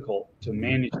difficult to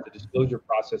manage the disclosure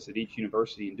process at each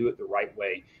university and do it the right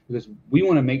way, because we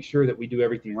want to make sure that we do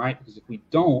everything right, because if we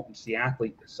don't, it's the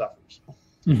athlete that suffers.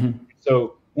 Mm-hmm.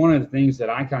 So one of the things that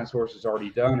iConSource has already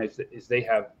done is they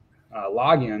have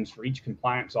logins for each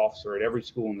compliance officer at every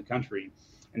school in the country,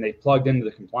 and they plugged into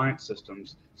the compliance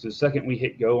systems. So the second we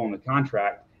hit go on the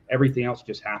contract, everything else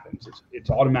just happens. It's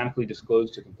automatically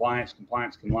disclosed to compliance.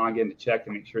 Compliance can log in to check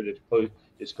and make sure that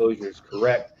disclosure is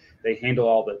correct. They handle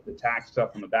all the tax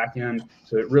stuff on the back end.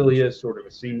 So it really is sort of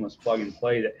a seamless plug and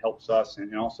play that helps us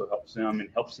and also helps them and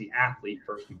helps the athlete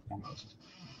first and foremost.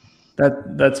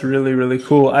 That's really, really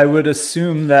cool. I would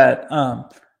assume that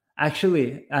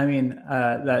actually, I mean,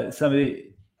 that somebody,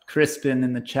 Crispin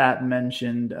in the chat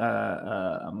mentioned,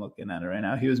 I'm looking at it right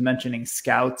now. He was mentioning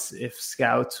scouts, if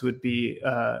scouts would be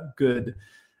good.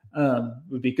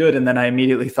 And then I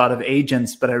immediately thought of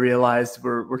agents, but I realized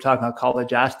we're talking about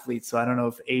college athletes. So I don't know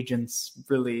if agents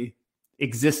really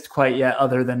exist quite yet,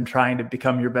 other than trying to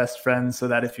become your best friend so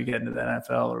that if you get into the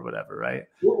NFL or whatever, right?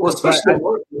 Well, especially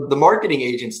the marketing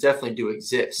agents definitely do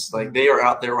exist. Like, they are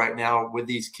out there right now with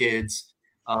these kids.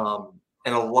 And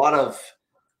a lot of,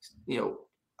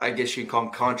 I guess you call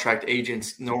them contract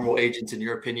agents, normal agents, in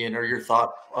your opinion, or your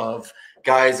thought of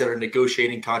guys that are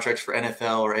negotiating contracts for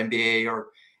NFL or NBA or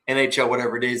NHL,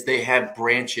 whatever it is. They have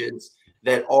branches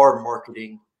that are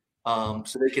marketing.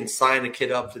 So they can sign a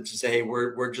kid up to say, hey,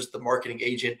 we're just the marketing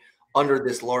agent under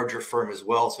this larger firm as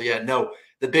well. So yeah, no,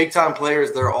 the big time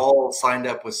players, they're all signed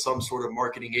up with some sort of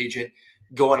marketing agent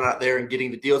going out there and getting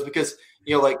the deals, because,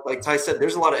 like Ty said,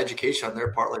 there's a lot of education on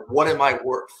their part. Like, what am I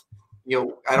worth?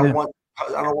 I don't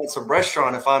want some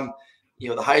restaurant. If I'm,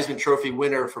 the Heisman Trophy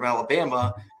winner from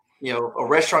Alabama, a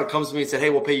restaurant comes to me and said, hey,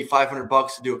 we'll pay you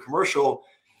 $500 to do a commercial.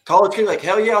 College kid, like,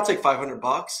 hell yeah, I'll take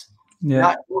 $500. Yeah.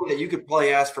 Not knowing that you could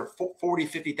probably ask for $40,000,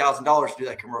 $50,000 to do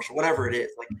that commercial, whatever it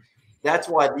is. Like, that's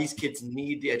why these kids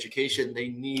need the education. They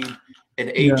need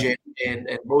an agent, and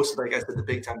most, like I said, the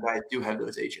big time guys do have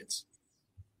those agents.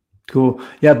 Cool.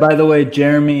 Yeah. By the way,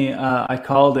 Jeremy, I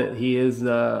called it. He is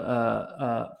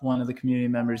one of the community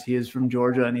members. He is from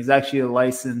Georgia, and he's actually a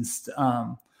licensed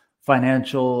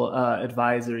financial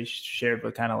advisor. He shared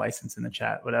what kind of license in the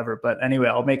chat, whatever. But anyway,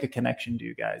 I'll make a connection to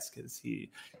you guys, because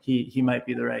he might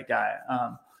be the right guy.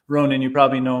 Ronan, you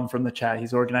probably know him from the chat.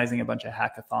 He's organizing a bunch of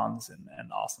hackathons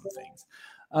and awesome things.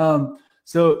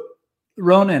 So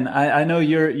Ronan, I know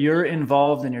you're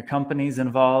involved and your company's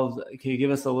involved. Can you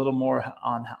give us a little more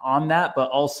on that?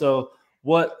 But also,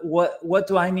 what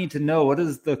do I need to know? What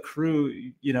is the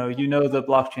crew? The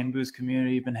Blockchain Boost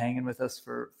community. You've been hanging with us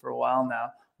for a while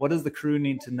now. What does the crew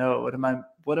need to know?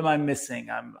 What am I missing?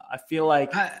 I feel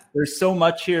like there's so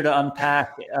much here to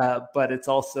unpack, but it's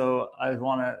also, I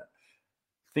want to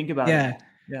think about it.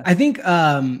 Yeah. I think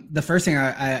the first thing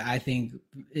I think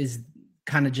is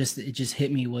kind of it just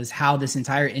hit me was how this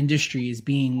entire industry is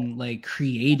being like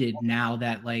created now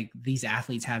that like these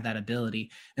athletes have that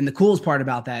ability. And the coolest part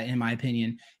about that, in my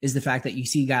opinion, is the fact that you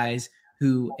see guys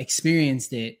who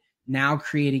experienced it now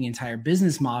creating entire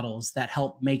business models that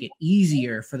help make it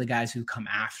easier for the guys who come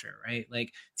after, right?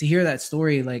 Like, to hear that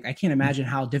story, like, I can't imagine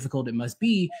how difficult it must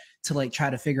be to like try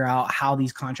to figure out how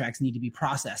these contracts need to be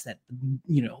processed at,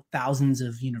 thousands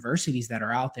of universities that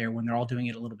are out there when they're all doing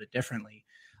it a little bit differently.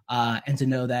 And to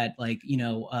know that like,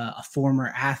 a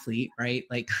former athlete, right,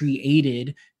 like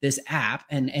created this app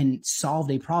and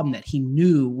solved a problem that he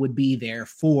knew would be there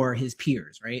for his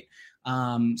peers. Right.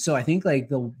 So I think like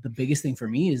the biggest thing for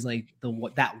me is like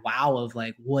that wow of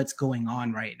like what's going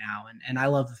on right now. And I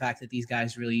love the fact that these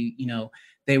guys really,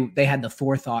 they had the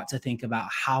forethought to think about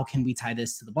how can we tie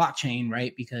this to the blockchain,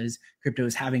 right? Because crypto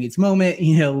is having its moment,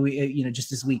 just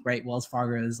this week, right? Wells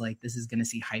Fargo is like, this is going to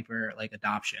see hyper like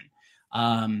adoption.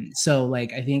 So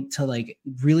like, I think to like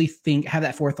really have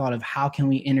that forethought of how can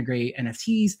we integrate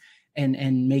NFTs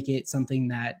and make it something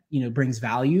that, brings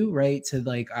value, right, to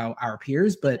like our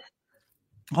peers, but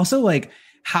also like,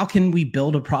 how can we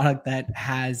build a product that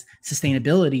has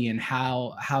sustainability and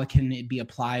how can it be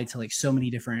applied to like so many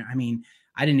different,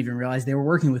 I didn't even realize they were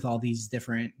working with all these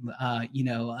different,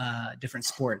 different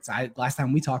sports. Last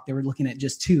time we talked, they were looking at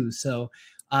just 2. So,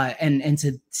 and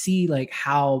to see like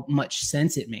how much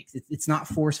sense it makes. It's not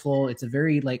forceful. It's a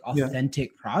very like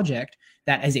authentic project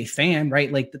that as a fan,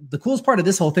 right? Like the coolest part of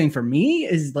this whole thing for me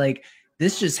is like,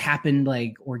 this just happened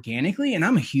like organically. And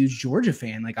I'm a huge Georgia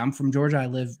fan. Like I'm from Georgia. I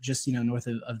live just, north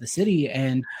of the city.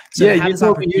 And so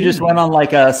you just went on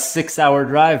like a 6-hour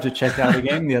drive to check out a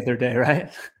game the other day,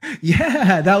 right?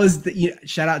 Yeah, that was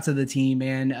shout out to the team,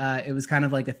 man. It was kind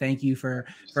of like a thank you for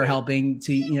helping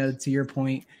to your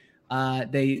point.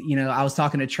 I was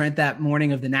talking to Trent that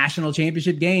morning of the national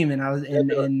championship game and I was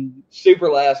in super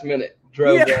last minute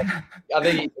drove there. I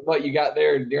think you got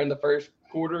there during the first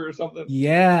quarter or something.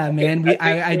 Yeah, man.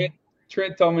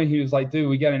 Trent told me, he was like, dude,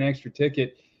 we got an extra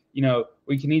ticket.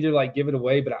 We can either like give it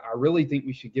away, but I really think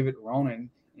we should give it to Ronan.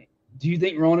 Do you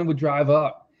think Ronan would drive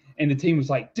up? And the team was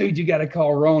like, dude, you got to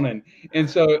call Ronan. And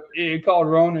so it called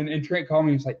Ronan, and Trent called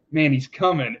me. He was like, man, he's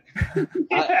coming.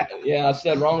 I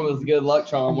said Ronan was a good luck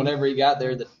charm. Whenever he got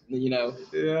there,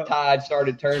 tide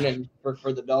started turning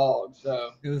for the dog.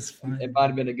 So it was fun. It might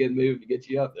have been a good move to get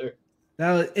you up there.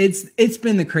 It's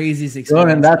been the craziest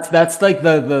experience. And that's like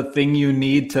the thing you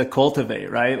need to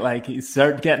cultivate, right? Like you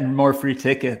start getting more free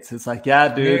tickets. It's like, yeah,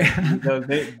 dude.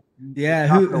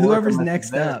 Whoever's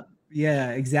next up. Yeah,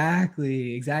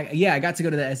 exactly. Yeah, I got to go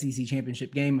to the SEC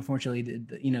championship game. Unfortunately, it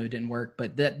didn't work,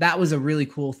 but that was a really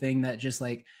cool thing that just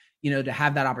like, to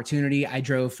have that opportunity. I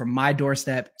drove from my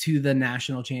doorstep to the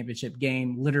national championship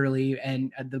game, literally.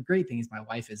 And the great thing is my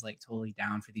wife is like totally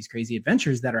down for these crazy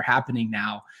adventures that are happening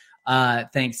now,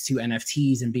 thanks to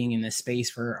NFTs and being in this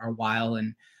space for a while.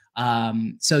 And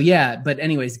but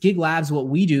anyways, Gig Labs, what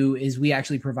we do is we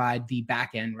actually provide the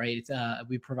back end, right?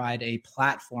 We provide a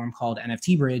platform called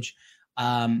NFT Bridge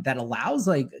that allows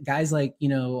like guys like,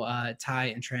 Ty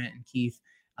and Trent and Keith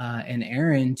and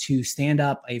Aaron to stand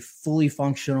up a fully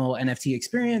functional NFT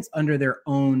experience under their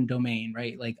own domain,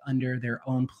 right? Like under their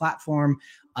own platform.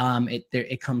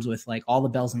 It comes with like all the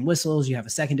bells and whistles. You have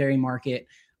a secondary market.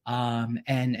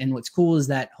 And what's cool is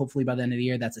that hopefully by the end of the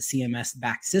year, that's a CMS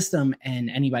backed system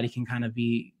and anybody can kind of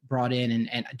be brought in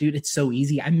and dude, it's so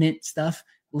easy. I mint stuff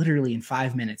literally in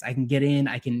 5 minutes. I can get in,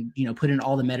 I can, put in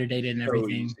all the metadata and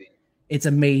everything. It's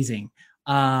amazing.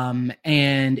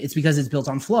 And it's because it's built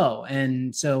on Flow.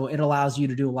 And so it allows you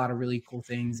to do a lot of really cool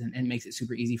things and makes it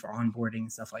super easy for onboarding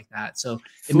and stuff like that. So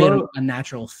it made a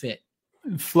natural fit.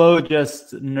 Flow,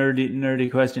 just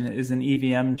nerdy question, is an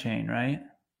EVM chain, right?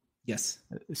 Yes.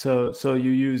 So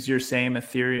you use your same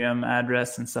Ethereum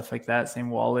address and stuff like that, same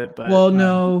wallet, but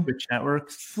no, which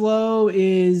networks? Flow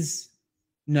is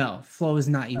not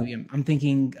EVM. I'm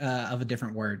thinking of a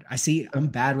different word. I'm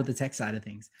bad with the tech side of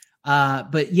things.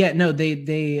 But yeah, no,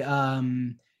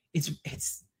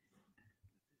 it's.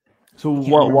 So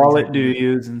what wallet do you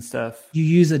use and stuff? You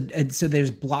use so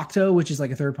there's Blockto, which is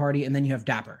like a third party, and then you have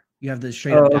Dapper. You have the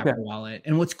straight up Dapper wallet.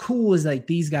 And what's cool is like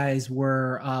these guys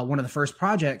were one of the first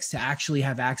projects to actually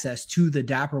have access to the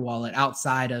Dapper wallet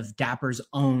outside of Dapper's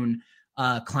own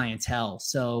clientele.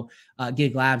 So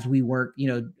Gig Labs, we work,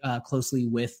 closely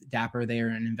with Dapper. They're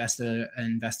an investor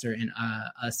in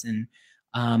us. And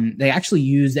they actually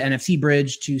used the NFT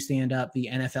Bridge to stand up the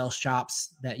NFL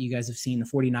shops that you guys have seen, the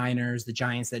 49ers, the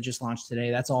Giants that just launched today.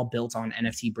 That's all built on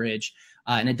NFT Bridge.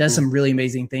 And it does some really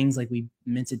amazing things. Like we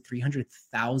minted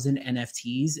 300,000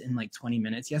 NFTs in like 20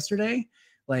 minutes yesterday.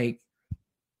 Like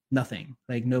nothing,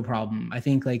 like no problem. I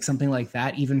think like something like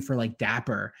that, even for like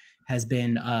Dapper, has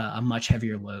been a much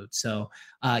heavier load. So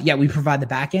we provide the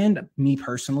back end. Me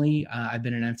personally, I've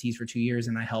been in NFTs for 2 years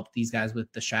and I help these guys with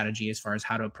the strategy as far as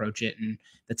how to approach it and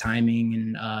the timing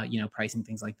and, pricing,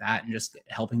 things like that, and just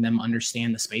helping them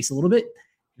understand the space a little bit.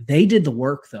 They did the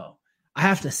work though. I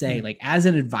have to say, like as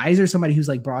an advisor, somebody who's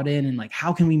like brought in and like,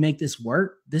 how can we make this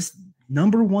work? This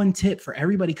number one tip for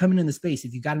everybody coming in the space,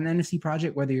 if you got an NFT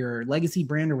project, whether you're a legacy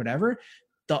brand or whatever,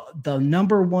 the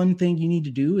number one thing you need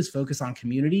to do is focus on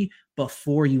community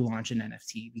before you launch an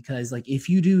NFT, because like if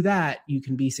you do that, you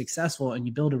can be successful and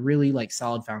you build a really like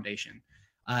solid foundation.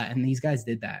 And these guys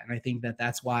did that, and I think that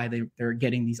that's why they're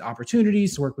getting these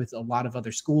opportunities to work with a lot of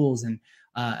other schools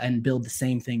and build the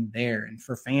same thing there. And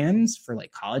for fans, for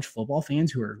like college football fans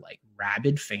who are like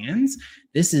rabid fans,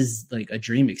 this is like a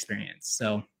dream experience.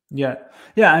 So yeah.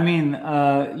 I mean,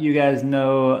 you guys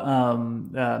know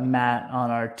Matt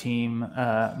on our team,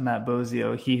 Matt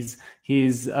Bozio. He's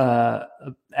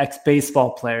ex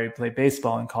baseball player. He played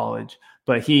baseball in college,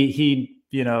 but he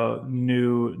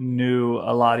knew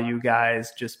a lot of you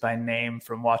guys just by name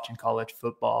from watching college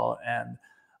football. And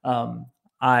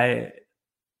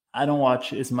I don't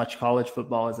watch as much college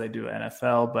football as I do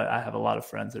NFL, but I have a lot of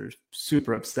friends that are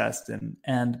super obsessed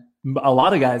and a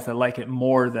lot of guys that like it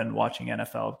more than watching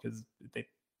NFL because they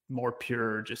more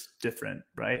pure, just different.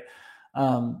 Right.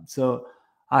 So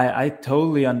I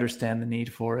totally understand the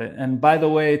need for it. And by the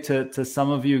way, to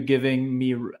some of you giving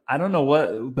me, I don't know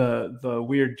what the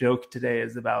weird joke today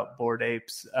is about Bored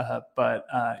Apes, but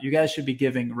you guys should be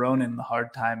giving Ronan the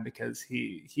hard time because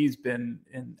he's been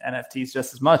in NFTs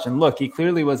just as much. And look, he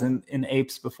clearly was in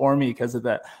apes before me because of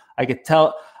that. I could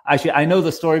tell. Actually, I know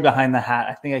the story behind the hat.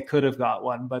 I think I could have got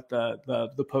one, but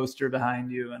the poster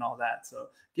behind you and all that. So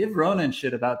give Ronan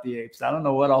shit about the apes. I don't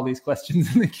know what all these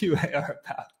questions in the QA are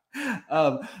about.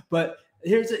 But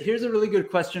here's a really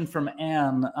good question from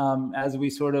Anne. As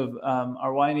we sort of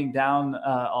are winding down,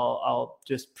 I'll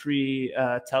just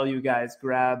tell you guys,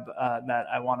 grab that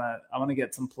I want to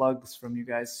get some plugs from you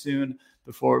guys soon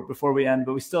before we end,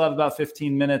 but we still have about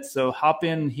 15 minutes. So hop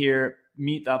in here,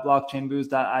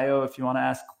 meet.blockchainbooze.io if you want to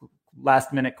ask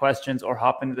last minute questions, or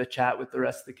hop into the chat with the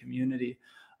rest of the community.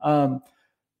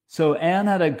 So Anne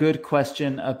had a good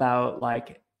question about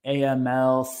like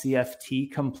AML,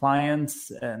 CFT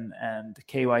compliance and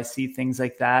KYC, things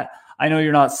like that. I know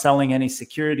you're not selling any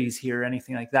securities here or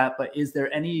anything like that, but is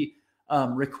there any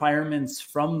requirements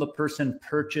from the person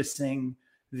purchasing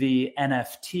the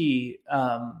NFT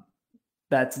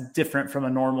that's different from a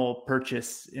normal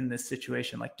purchase in this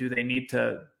situation? Like, do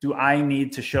I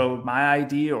need to show my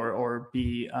ID or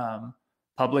be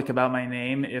public about my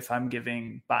name if I'm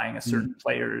buying a certain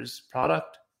player's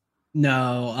product?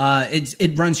 No,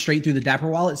 it runs straight through the Dapper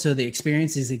wallet. So the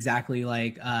experience is exactly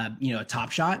like, a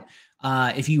Top Shot.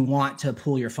 If you want to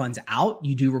pull your funds out,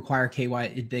 they do require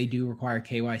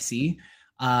KYC.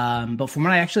 But from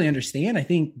what I actually understand, I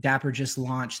think Dapper just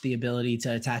launched the ability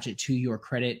to attach it to your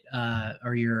credit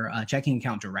or your checking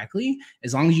account directly.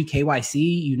 As long as you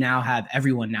KYC,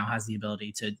 everyone now has the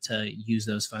ability to use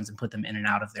those funds and put them in and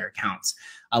out of their accounts,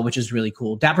 which is really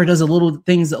cool. Dapper does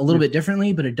things a little bit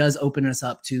differently, but it does open us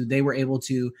up to, they were able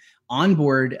to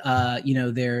onboard,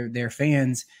 their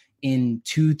fans in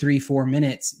 2, 3, 4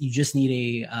 minutes. You just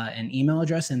need an email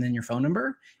address and then your phone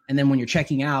number. And then when you're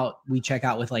checking out, we check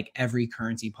out with like every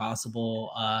currency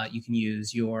possible. You can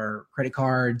use your credit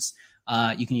cards.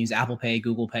 You can use Apple Pay,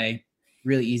 Google Pay.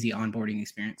 Really easy onboarding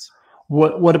experience.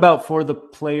 What about for the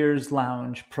Players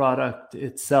Lounge product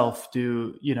itself?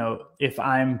 If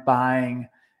I'm buying,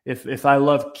 if I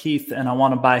love Keith and I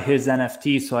want to buy his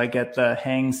NFT so I get the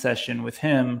hang session with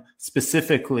him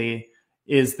specifically,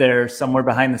 is there somewhere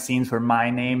behind the scenes where my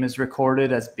name is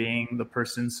recorded as being the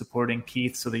person supporting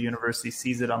Keith so the university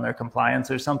sees it on their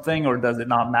compliance or something, or does it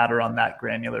not matter on that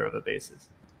granular of a basis?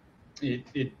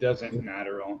 It doesn't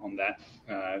matter on that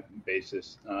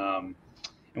basis. And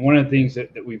one of the things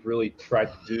that we've really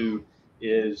tried to do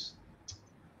is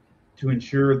to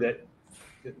ensure that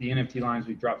the NFT lines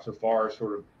we've dropped so far are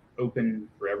sort of open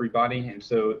for everybody. And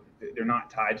so they're not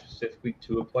tied specifically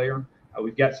to a player.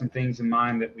 We've got some things in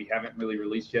mind that we haven't really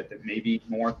released yet that may be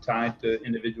more tied to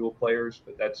individual players,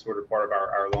 but that's sort of part of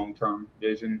our long-term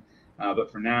vision. But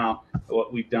for now,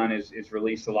 what we've done is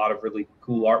release a lot of really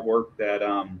cool artwork that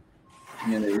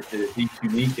is each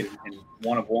unique and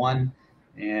one of one,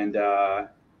 and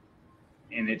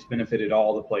it's benefited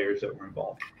all the players that were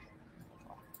involved.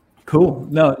 Cool.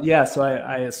 No, yeah. So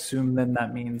I assume then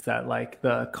that means that like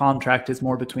the contract is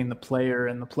more between the player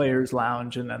and the Players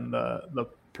Lounge, and then the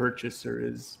purchaser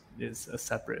is a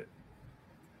separate.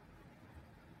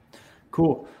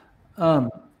 Cool. One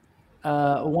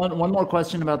more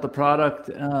question about the product,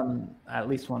 at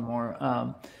least one more.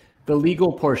 The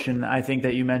legal portion, I think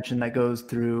that you mentioned, that goes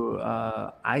through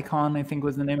Icon, I think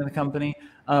was the name of the company.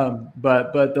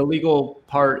 But the legal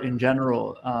part in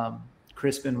general,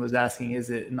 Crispin was asking, is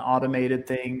it an automated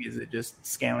thing? Is it just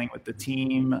scaling with the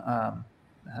team?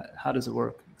 How does it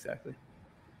work exactly?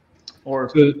 Or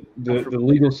so the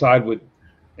legal side would,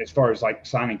 as far as like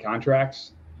signing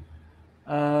contracts.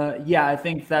 Yeah, I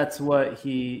think that's what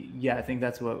he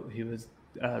was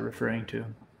referring to.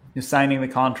 You're signing the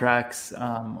contracts,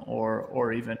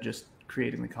 or even just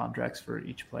creating the contracts for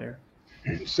each player.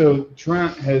 So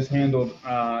Trent has handled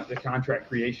the contract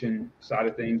creation side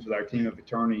of things with our team of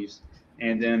attorneys,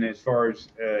 and then as far as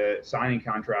signing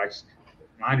contracts,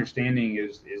 my understanding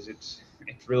is it's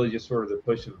really just sort of the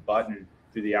push of a button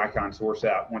through the Icon Source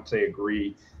app once they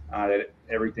agree that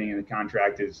everything in the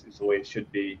contract is the way it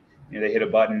should be. They hit a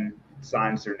button,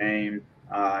 signs their name,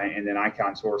 and then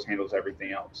Icon Source handles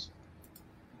everything else.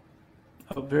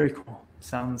 Oh, very cool.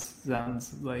 Sounds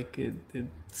like it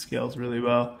scales really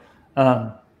well.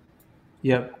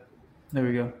 Yep, there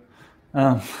we go.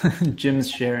 Jim's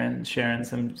sharing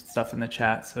some stuff in the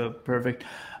chat, so perfect.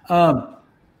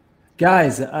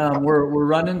 Guys, we're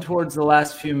running towards the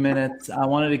last few minutes. I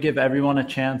wanted to give everyone a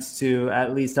chance to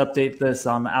at least update this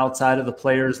on outside of the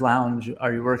Players Lounge.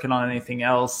 Are you working on anything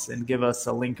else? And give us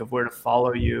a link of where to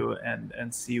follow you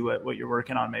and see what you're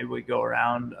working on. Maybe we go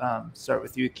around. Start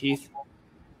with you, Keith.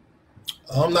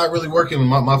 I'm not really working.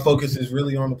 My focus is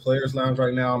really on the Players Lounge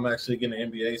right now. I'm actually getting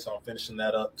an MBA, so I'm finishing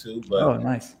that up too. But oh,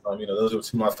 nice. Those are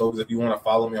two of my focus. If you want to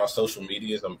follow me on social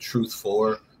medias, I'm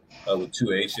Truth4 with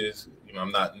 2 H's.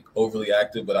 I'm not overly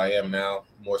active, but I am now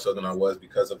more so than I was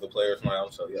because of the Players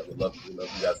Lounge. So yeah, we'd love you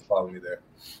guys to follow me there.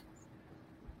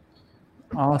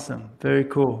 Awesome, very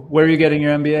cool. Where are you getting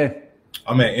your MBA?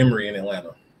 I'm at Emory in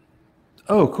Atlanta.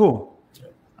 Oh, cool. Yeah.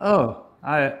 Oh,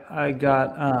 I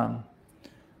got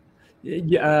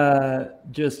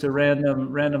just a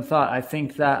random thought. I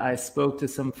think that I spoke to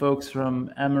some folks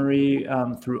from Emory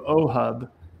through OHub.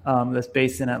 That's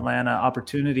based in Atlanta,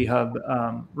 Opportunity Hub.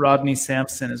 Rodney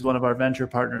Sampson is one of our venture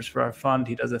partners for our fund.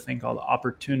 He does a thing called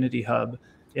Opportunity Hub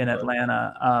in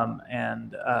Atlanta,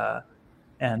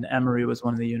 and Emory was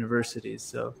one of the universities.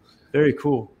 So very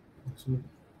cool. So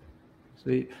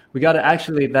we got to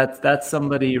actually that's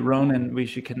somebody, Ronan. We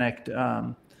should connect.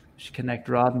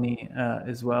 Rodney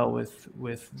as well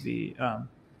with the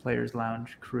Players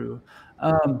Lounge crew.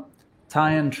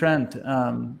 Ty and Trent,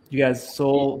 you guys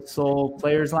Soul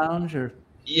Players Lounge or?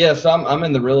 Yes, I'm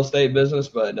in the real estate business,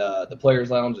 but the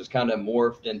Players Lounge is kind of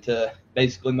morphed into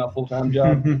basically my full-time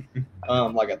job.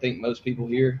 Like I think most people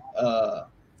here.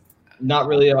 Not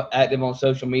really active on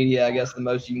social media. I guess the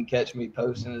most you can catch me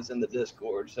posting is in the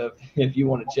Discord. So if you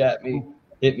want to chat me,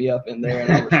 hit me up in there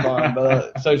and I'll respond.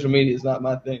 But social media is not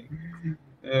my thing.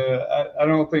 I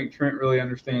don't think Trent really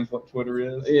understands what Twitter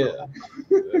is. Yeah.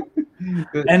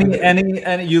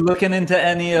 Any you looking into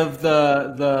any of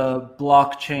the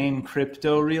blockchain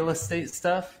crypto real estate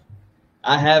stuff?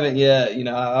 I haven't yet.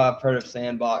 I've heard of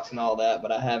Sandbox and all that,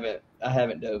 but I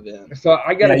haven't dove in. So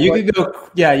I got you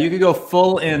could go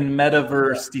full in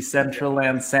metaverse,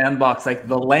 Decentraland, Sandbox. Like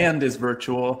the land is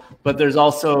virtual, but there's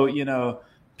also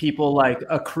people like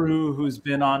Accrue, who's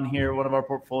been on here, one of our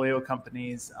portfolio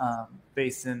companies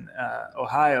based in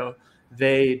Ohio.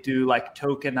 They do like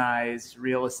tokenized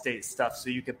real estate stuff. So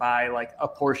you could buy like a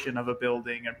portion of a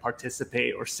building and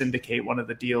participate or syndicate one of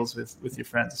the deals with your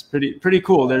friends. It's pretty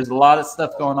cool. There's a lot of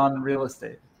stuff going on in real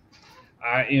estate.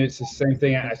 It's the same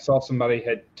thing. I saw somebody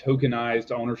had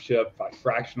tokenized ownership, like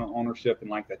fractional ownership in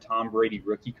like the Tom Brady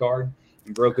rookie card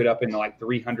and broke it up into like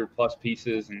 300 plus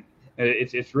pieces. And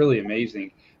it's really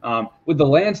amazing. With the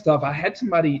land stuff, I had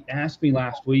somebody ask me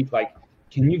last week, like,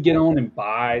 can you get on and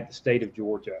buy the state of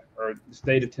Georgia or the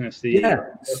state of Tennessee? Yeah,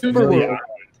 Super World.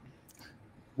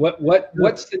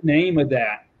 What's the name of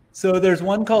that? So there's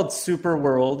one called Super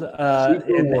World.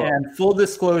 And full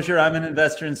disclosure, I'm an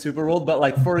investor in Super World. But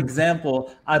like, for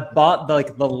example, I bought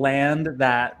the land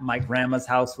that my grandma's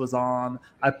house was on.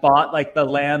 I bought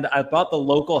the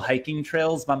local hiking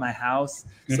trails by my house.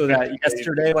 So that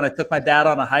yesterday when I took my dad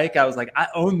on a hike, I was like, I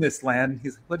own this land.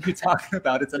 He's like, what are you talking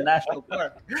about? It's a national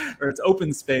park or it's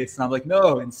open space. And I'm like,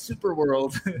 no, in Super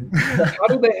World. How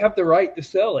do they have the right to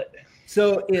sell it?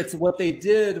 So it's what they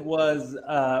did was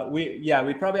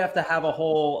we'd probably have to have a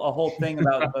whole thing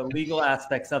about the legal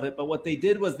aspects of it. But what they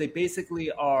did was they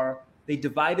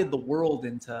divided the world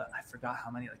into, I forgot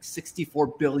how many, like 64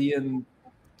 billion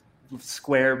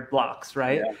square blocks,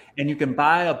 right? Yeah. And you can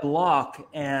buy a block,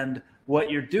 and what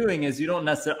you're doing is you don't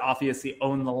necessarily obviously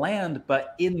own the land,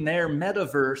 but in their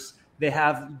metaverse,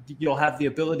 you'll have the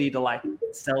ability to like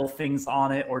sell things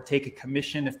on it or take a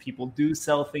commission if people do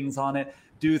sell things on it.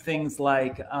 Do things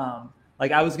like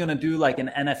I was going to do like an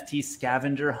NFT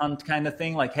scavenger hunt kind of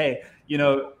thing. Like, hey,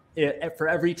 for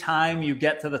every time you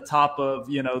get to the top of,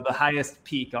 the highest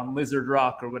peak on Lizard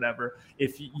Rock or whatever,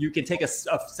 if you can take a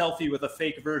selfie with a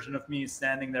fake version of me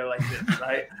standing there like this,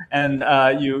 right? And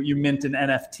you mint an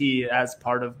NFT as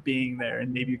part of being there,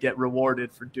 and maybe you get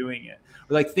rewarded for doing it,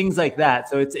 or like things like that.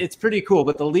 So it's pretty cool.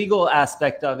 But the legal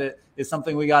aspect of it is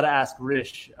something we got to ask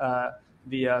Rish,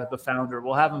 the founder.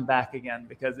 We'll have him back again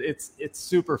because it's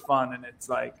super fun, and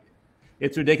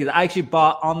it's ridiculous. I actually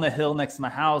bought on the hill next to my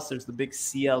house. There's the big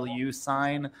CLU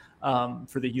sign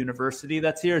for the university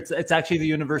that's here. It's actually the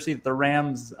university that the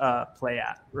Rams play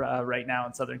at right now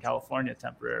in Southern California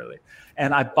temporarily.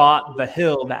 And I bought the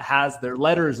hill that has their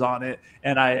letters on it,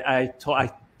 and I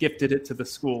gifted it to the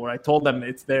school, where I told them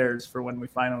it's theirs for when we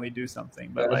finally do something.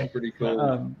 But that's pretty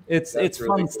cool. It's really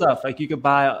fun cool stuff. Like you could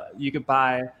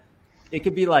buy. It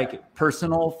could be like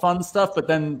personal fun stuff, but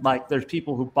then like there's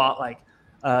people who bought like.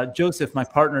 Joseph, my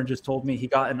partner, just told me he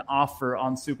got an offer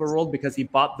on Superworld because he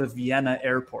bought the Vienna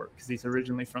airport, because he's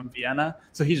originally from Vienna.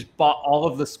 So he just bought all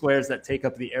of the squares that take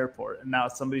up the airport, and now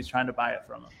somebody's trying to buy it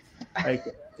from him. Like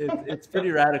it's pretty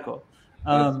radical.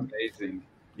 That's amazing.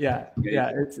 Yeah,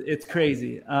 it's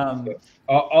crazy.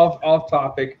 Off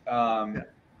topic.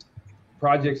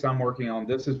 Projects I'm working on.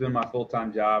 This has been my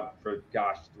full-time job for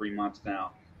 3 months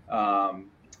now.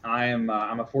 I'm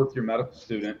a fourth-year medical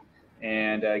student,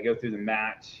 and I go through the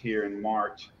match here in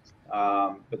March.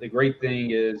 But the great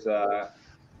thing is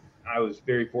I was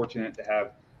very fortunate to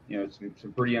have,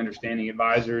 some pretty understanding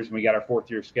advisors. And we got our 4th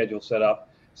year schedule set up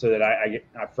so that I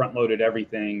front loaded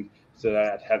everything so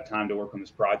that I'd have time to work on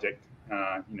this project,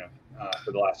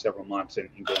 for the last several months and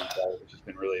going forward, which has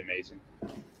been really amazing.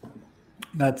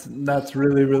 That's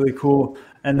really, really cool.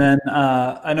 And then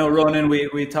I know, Ronan,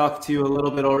 we talked to you a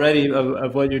little bit already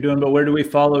of what you're doing, but where do we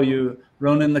follow you?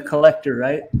 Ronan the Collector,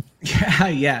 right?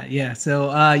 Yeah.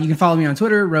 So you can follow me on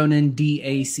Twitter, Ronan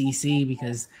DACC,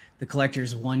 because the Collector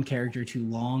is one character too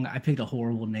long. I picked a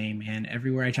horrible name, man.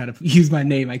 Everywhere I try to use my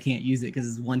name, I can't use it because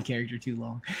it's one character too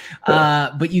long.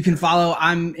 But you can follow.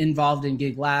 I'm involved in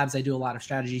Gig Labs. I do a lot of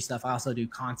strategy stuff. I also do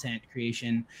content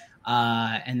creation.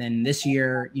 And then this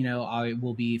year, I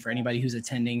will be, for anybody who's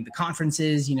attending the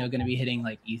conferences, going to be hitting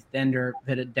like ETH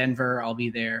Denver. I'll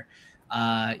be there.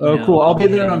 Cool. I'll be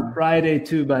there on Friday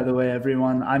too, by the way,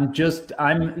 everyone. I'm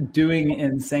doing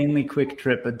insanely quick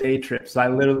trip, a day trip. So I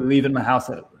literally leaving my house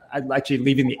I'm actually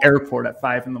leaving the airport at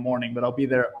 5 a.m, but I'll be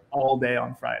there all day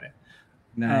on Friday.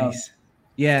 Nice.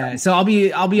 Yeah, so I'll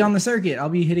be on the circuit. I'll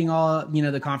be hitting all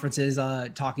the conferences,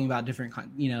 talking about different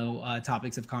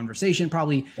topics of conversation,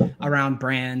 probably around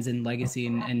brands and legacy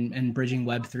and bridging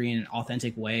Web3 in an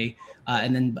authentic way.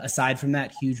 And then aside from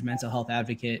that, huge mental health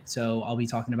advocate. So I'll be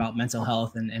talking about mental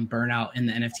health and burnout in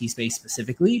the NFT space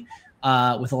specifically,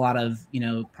 with a lot of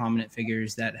prominent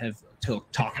figures that have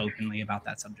talked openly about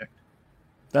that subject.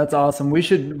 That's awesome. We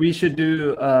should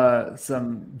do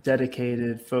some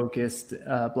dedicated, focused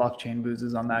blockchain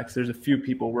boozes on that, because there's a few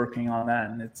people working on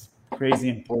that, and it's crazy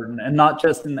important. And not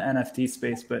just in the NFT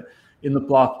space, but in the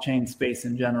blockchain space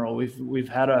in general. We've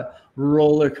had a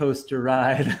roller coaster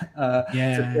ride,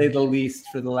 to say the least,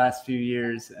 for the last few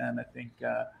years, and I think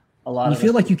a lot. You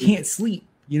feel like you can't sleep.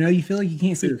 You feel like you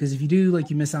can't sleep because if you do,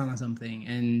 you miss out on something.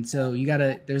 And so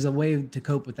there's a way to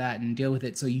cope with that and deal with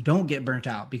it so you don't get burnt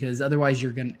out, because otherwise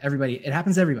it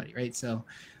happens to everybody, right? So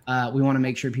we want to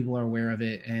make sure people are aware of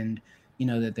it and,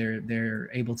 that they're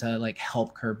able to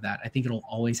help curb that. I think it'll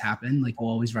always happen. We'll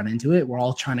always run into it. We're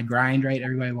all trying to grind, right?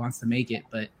 Everybody wants to make it,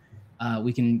 but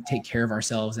we can take care of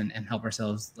ourselves and help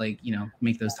ourselves,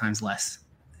 make those times less.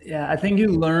 Yeah, I think you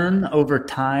learn over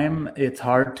time. It's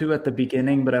hard to at the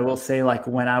beginning, but I will say,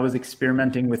 when I was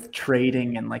experimenting with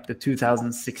trading in the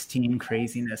 2016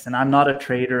 craziness, and I'm not a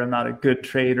trader, I'm not a good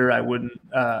trader. I'm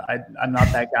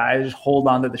not that guy. I just hold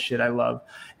on to the shit I love.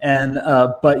 And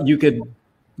but you could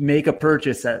make a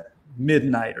purchase at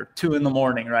midnight or 2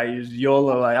 a.m, right? You just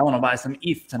YOLO, I want to buy some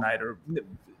ETH tonight, or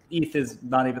ETH is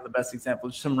not even the best example,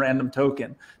 just some random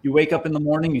token. You wake up in the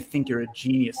morning, you think you're a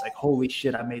genius, holy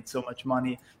shit, I made so much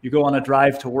money. You go on a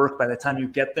drive to work, by the time you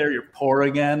get there, you're poor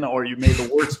again, or you made the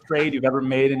worst trade you've ever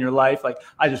made in your life.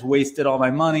 I just wasted all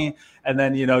my money. And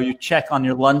then, you check on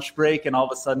your lunch break and all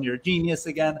of a sudden you're a genius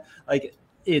again.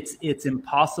 It's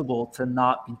impossible to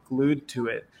not be glued to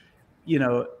it,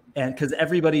 and because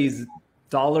everybody's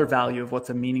dollar value of what's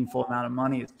a meaningful amount of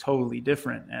money is totally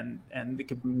different, and it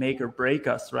could make or break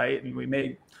us, right? And we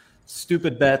make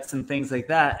stupid bets and things like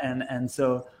that, and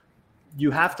so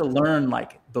you have to learn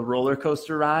the roller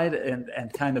coaster ride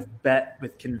and kind of bet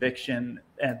with conviction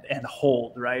and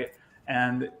hold, right?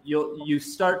 and it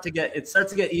starts to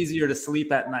get easier to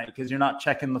sleep at night because you're not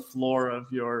checking the floor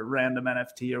of your random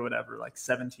NFT or whatever like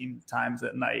 17 times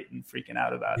at night and freaking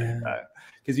out about it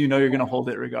because you're going to hold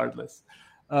it regardless.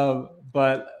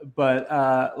 But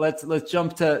let's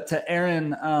jump to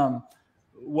Aaron.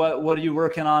 What are you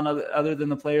working on other than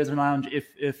the Players Lounge?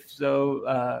 If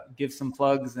so, give some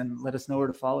plugs and let us know where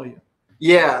to follow you.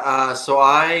 Yeah, so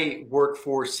I work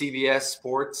for CBS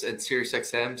Sports and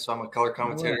SiriusXM, so I'm a color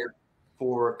commentator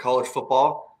for college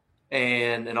football,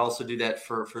 and also do that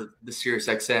for the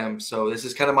SiriusXM. So this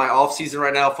is kind of my off season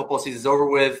right now. Football season's over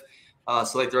with,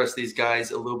 so like the rest of these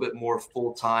guys, a little bit more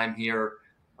full time here,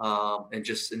 and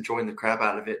just enjoying the crap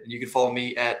out of it. And you can follow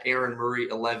me at Aaron Murray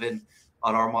 11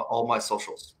 on all my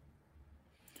socials.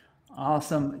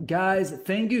 Awesome. Guys,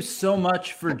 thank you so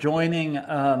much for joining.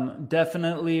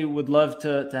 Definitely would love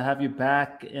to have you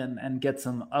back and get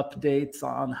some updates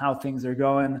on how things are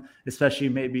going, especially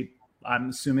maybe I'm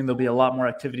assuming there'll be a lot more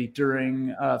activity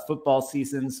during football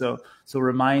season. So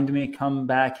remind me, come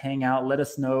back, hang out, let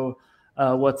us know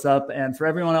what's up. And for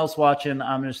everyone else watching,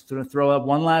 I'm just going to throw up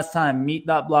one last time,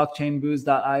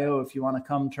 meet.blockchainbooze.io if you want to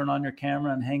come turn on your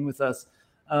camera and hang with us.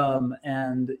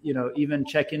 And even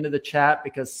check into the chat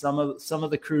because some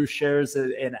of the crew shares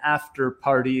an after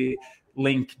party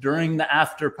link during the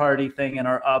after party thing and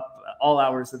are up all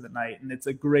hours of the night, and it's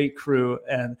a great crew.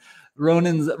 And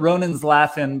Ronan's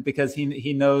laughing because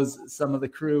he knows some of the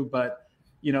crew, but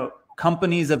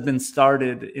companies have been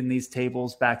started in these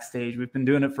tables backstage. We've been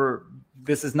doing it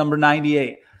this is number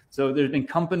 98. So there's been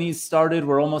companies started.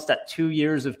 We're almost at 2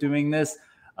 years of doing this.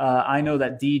 I know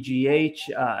that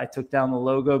DGH, I took down the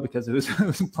logo because it was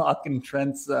blocking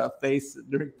Trent's face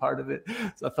during part of it.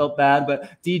 So I felt bad,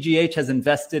 but DGH has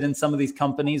invested in some of these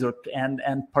companies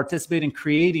and participate in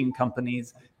creating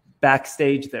companies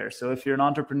backstage there. So if you're an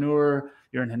entrepreneur,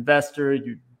 you're an investor,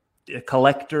 you're a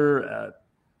collector,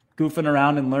 goofing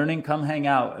around and learning, come hang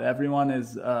out. Everyone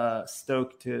is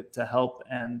stoked to help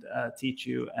and teach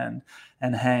you and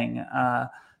hang.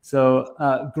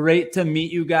 So great to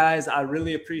meet you guys. I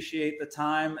really appreciate the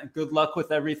time. Good luck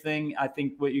with everything. I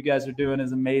think what you guys are doing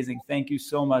is amazing. Thank you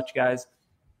so much, guys.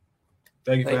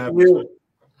 Thank you for having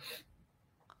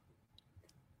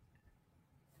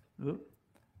me.